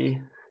I'll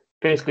be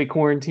basically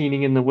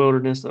quarantining in the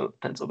wilderness of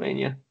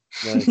Pennsylvania.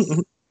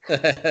 Nice.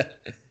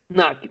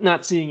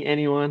 Not seeing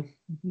anyone.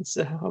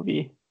 So I'll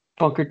be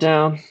bunkered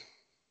down,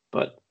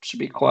 but should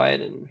be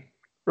quiet and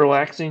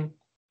relaxing.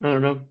 I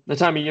don't know. The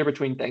time of year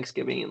between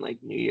Thanksgiving and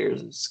like New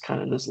Year's is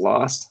kind of just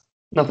lost.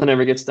 Nothing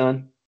ever gets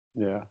done.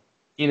 Yeah.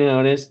 You know how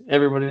it is.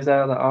 Everybody's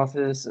out of the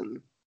office,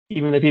 and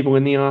even the people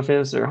in the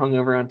office are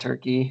hungover on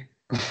turkey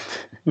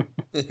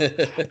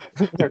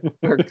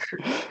or,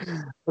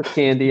 or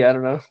candy. I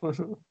don't know.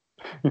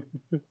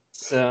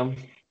 So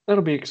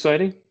that'll be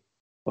exciting.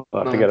 We'll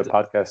have to get a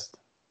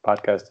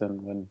podcast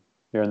in when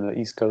you're in the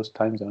East Coast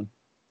time zone.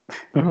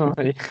 Oh,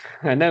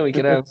 I know we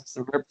could have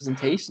some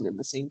representation in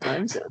the same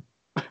time zone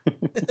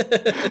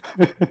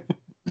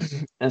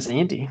as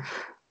Andy.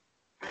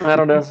 I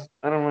don't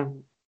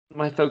know.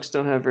 My folks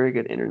don't have very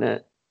good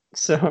internet,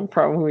 so I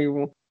probably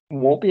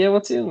won't be able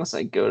to unless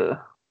I go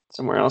to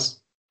somewhere else.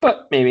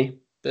 But maybe.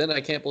 Ben,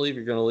 I can't believe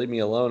you're gonna leave me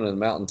alone in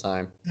mountain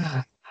time.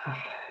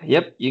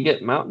 Yep, you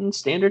get Mountain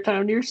Standard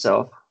Time to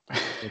yourself.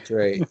 That's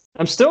right.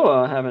 I'm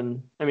still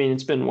having. I mean,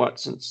 it's been what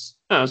since?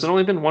 Oh, has it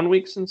only been 1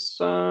 week since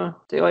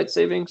daylight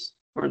savings,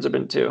 or has it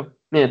been 2?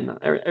 Man,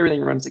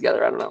 everything runs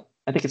together. I don't know.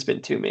 I think it's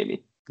been 2,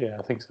 maybe. Yeah,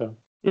 I think so.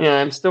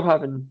 Yeah, I'm still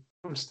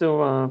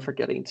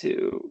forgetting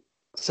to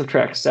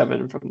subtract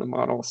 7 from the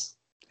models.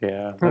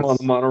 Yeah, on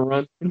the model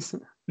run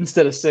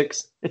instead of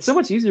 6. It's so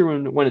much easier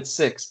when it's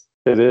 6.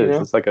 it is.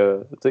 You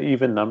know? It's an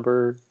even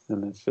number,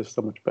 and it's just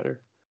so much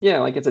better. Yeah,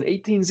 like it's an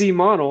 18Z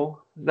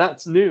model.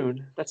 That's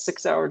noon. That's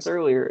 6 hours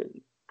earlier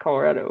in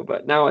Colorado.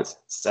 But now it's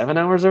 7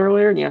 hours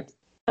earlier, and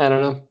I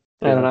don't know.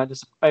 I don't know.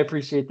 I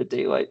appreciate the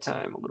daylight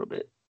time a little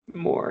bit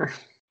more.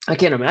 I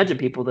can't imagine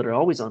people that are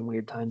always on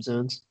weird time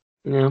zones.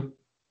 You know,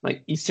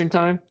 like Eastern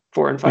time,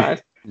 4 and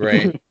 5,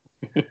 Right.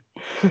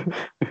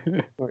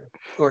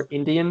 or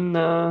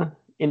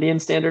Indian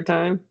Standard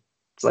Time.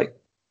 It's like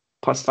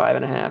plus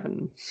 5.5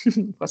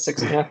 and plus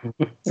 6.5,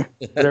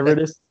 whatever it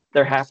is.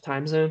 Their half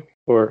time zone.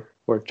 Or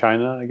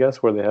China, I guess,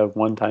 where they have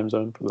one time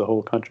zone for the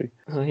whole country.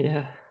 Oh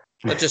yeah,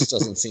 That just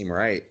doesn't seem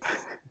right.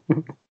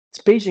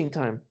 it's Beijing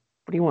time.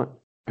 What do you want?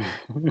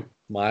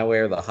 My way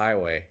or the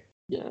highway.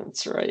 Yeah,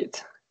 that's right.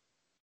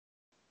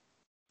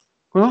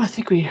 Well, I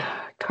think we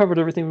covered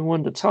everything we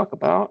wanted to talk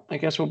about. I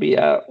guess we'll be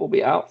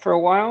out for a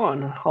while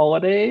on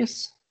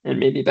holidays and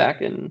maybe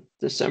back in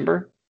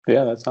December.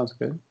 Yeah, that sounds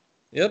good.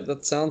 Yep,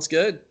 that sounds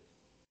good.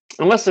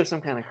 Unless there's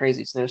some kind of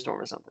crazy snowstorm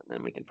or something,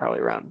 then we can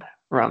probably round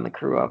the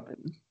crew up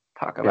and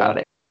talk about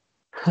it.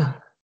 Most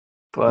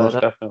But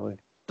definitely.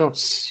 don't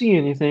see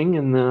anything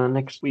in the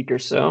next week or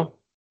so.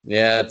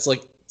 Yeah, it's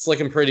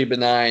looking pretty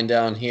benign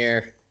down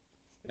here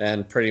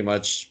and pretty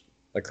much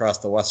across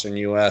the western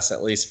US,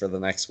 at least for the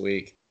next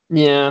week.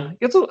 Yeah,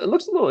 it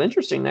looks a little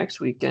interesting next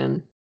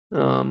weekend.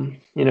 In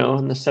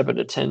the 7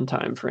 to 10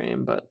 time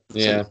frame, but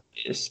Yeah.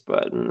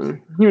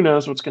 Who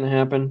knows what's going to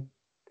happen?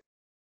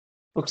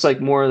 Looks like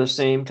more of the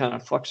same kind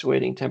of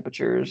fluctuating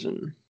temperatures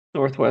and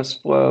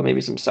northwest flow,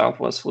 maybe some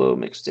southwest flow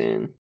mixed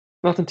in.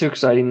 Nothing too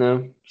exciting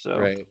though. So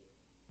Right.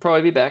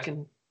 probably be back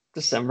in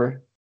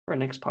December for our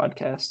next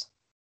podcast.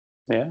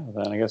 Yeah,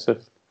 then I guess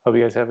hope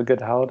you guys have a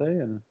good holiday,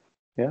 and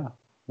yeah,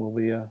 we'll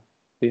be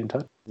in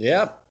touch.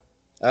 Yeah,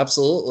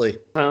 absolutely.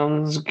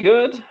 Sounds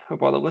good.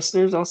 Hope all the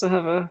listeners also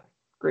have a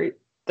great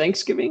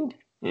Thanksgiving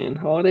and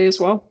holiday as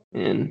well.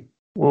 And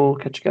we'll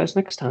catch you guys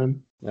next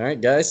time. All right,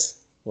 guys.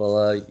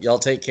 Well, y'all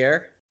take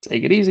care.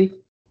 Take it easy.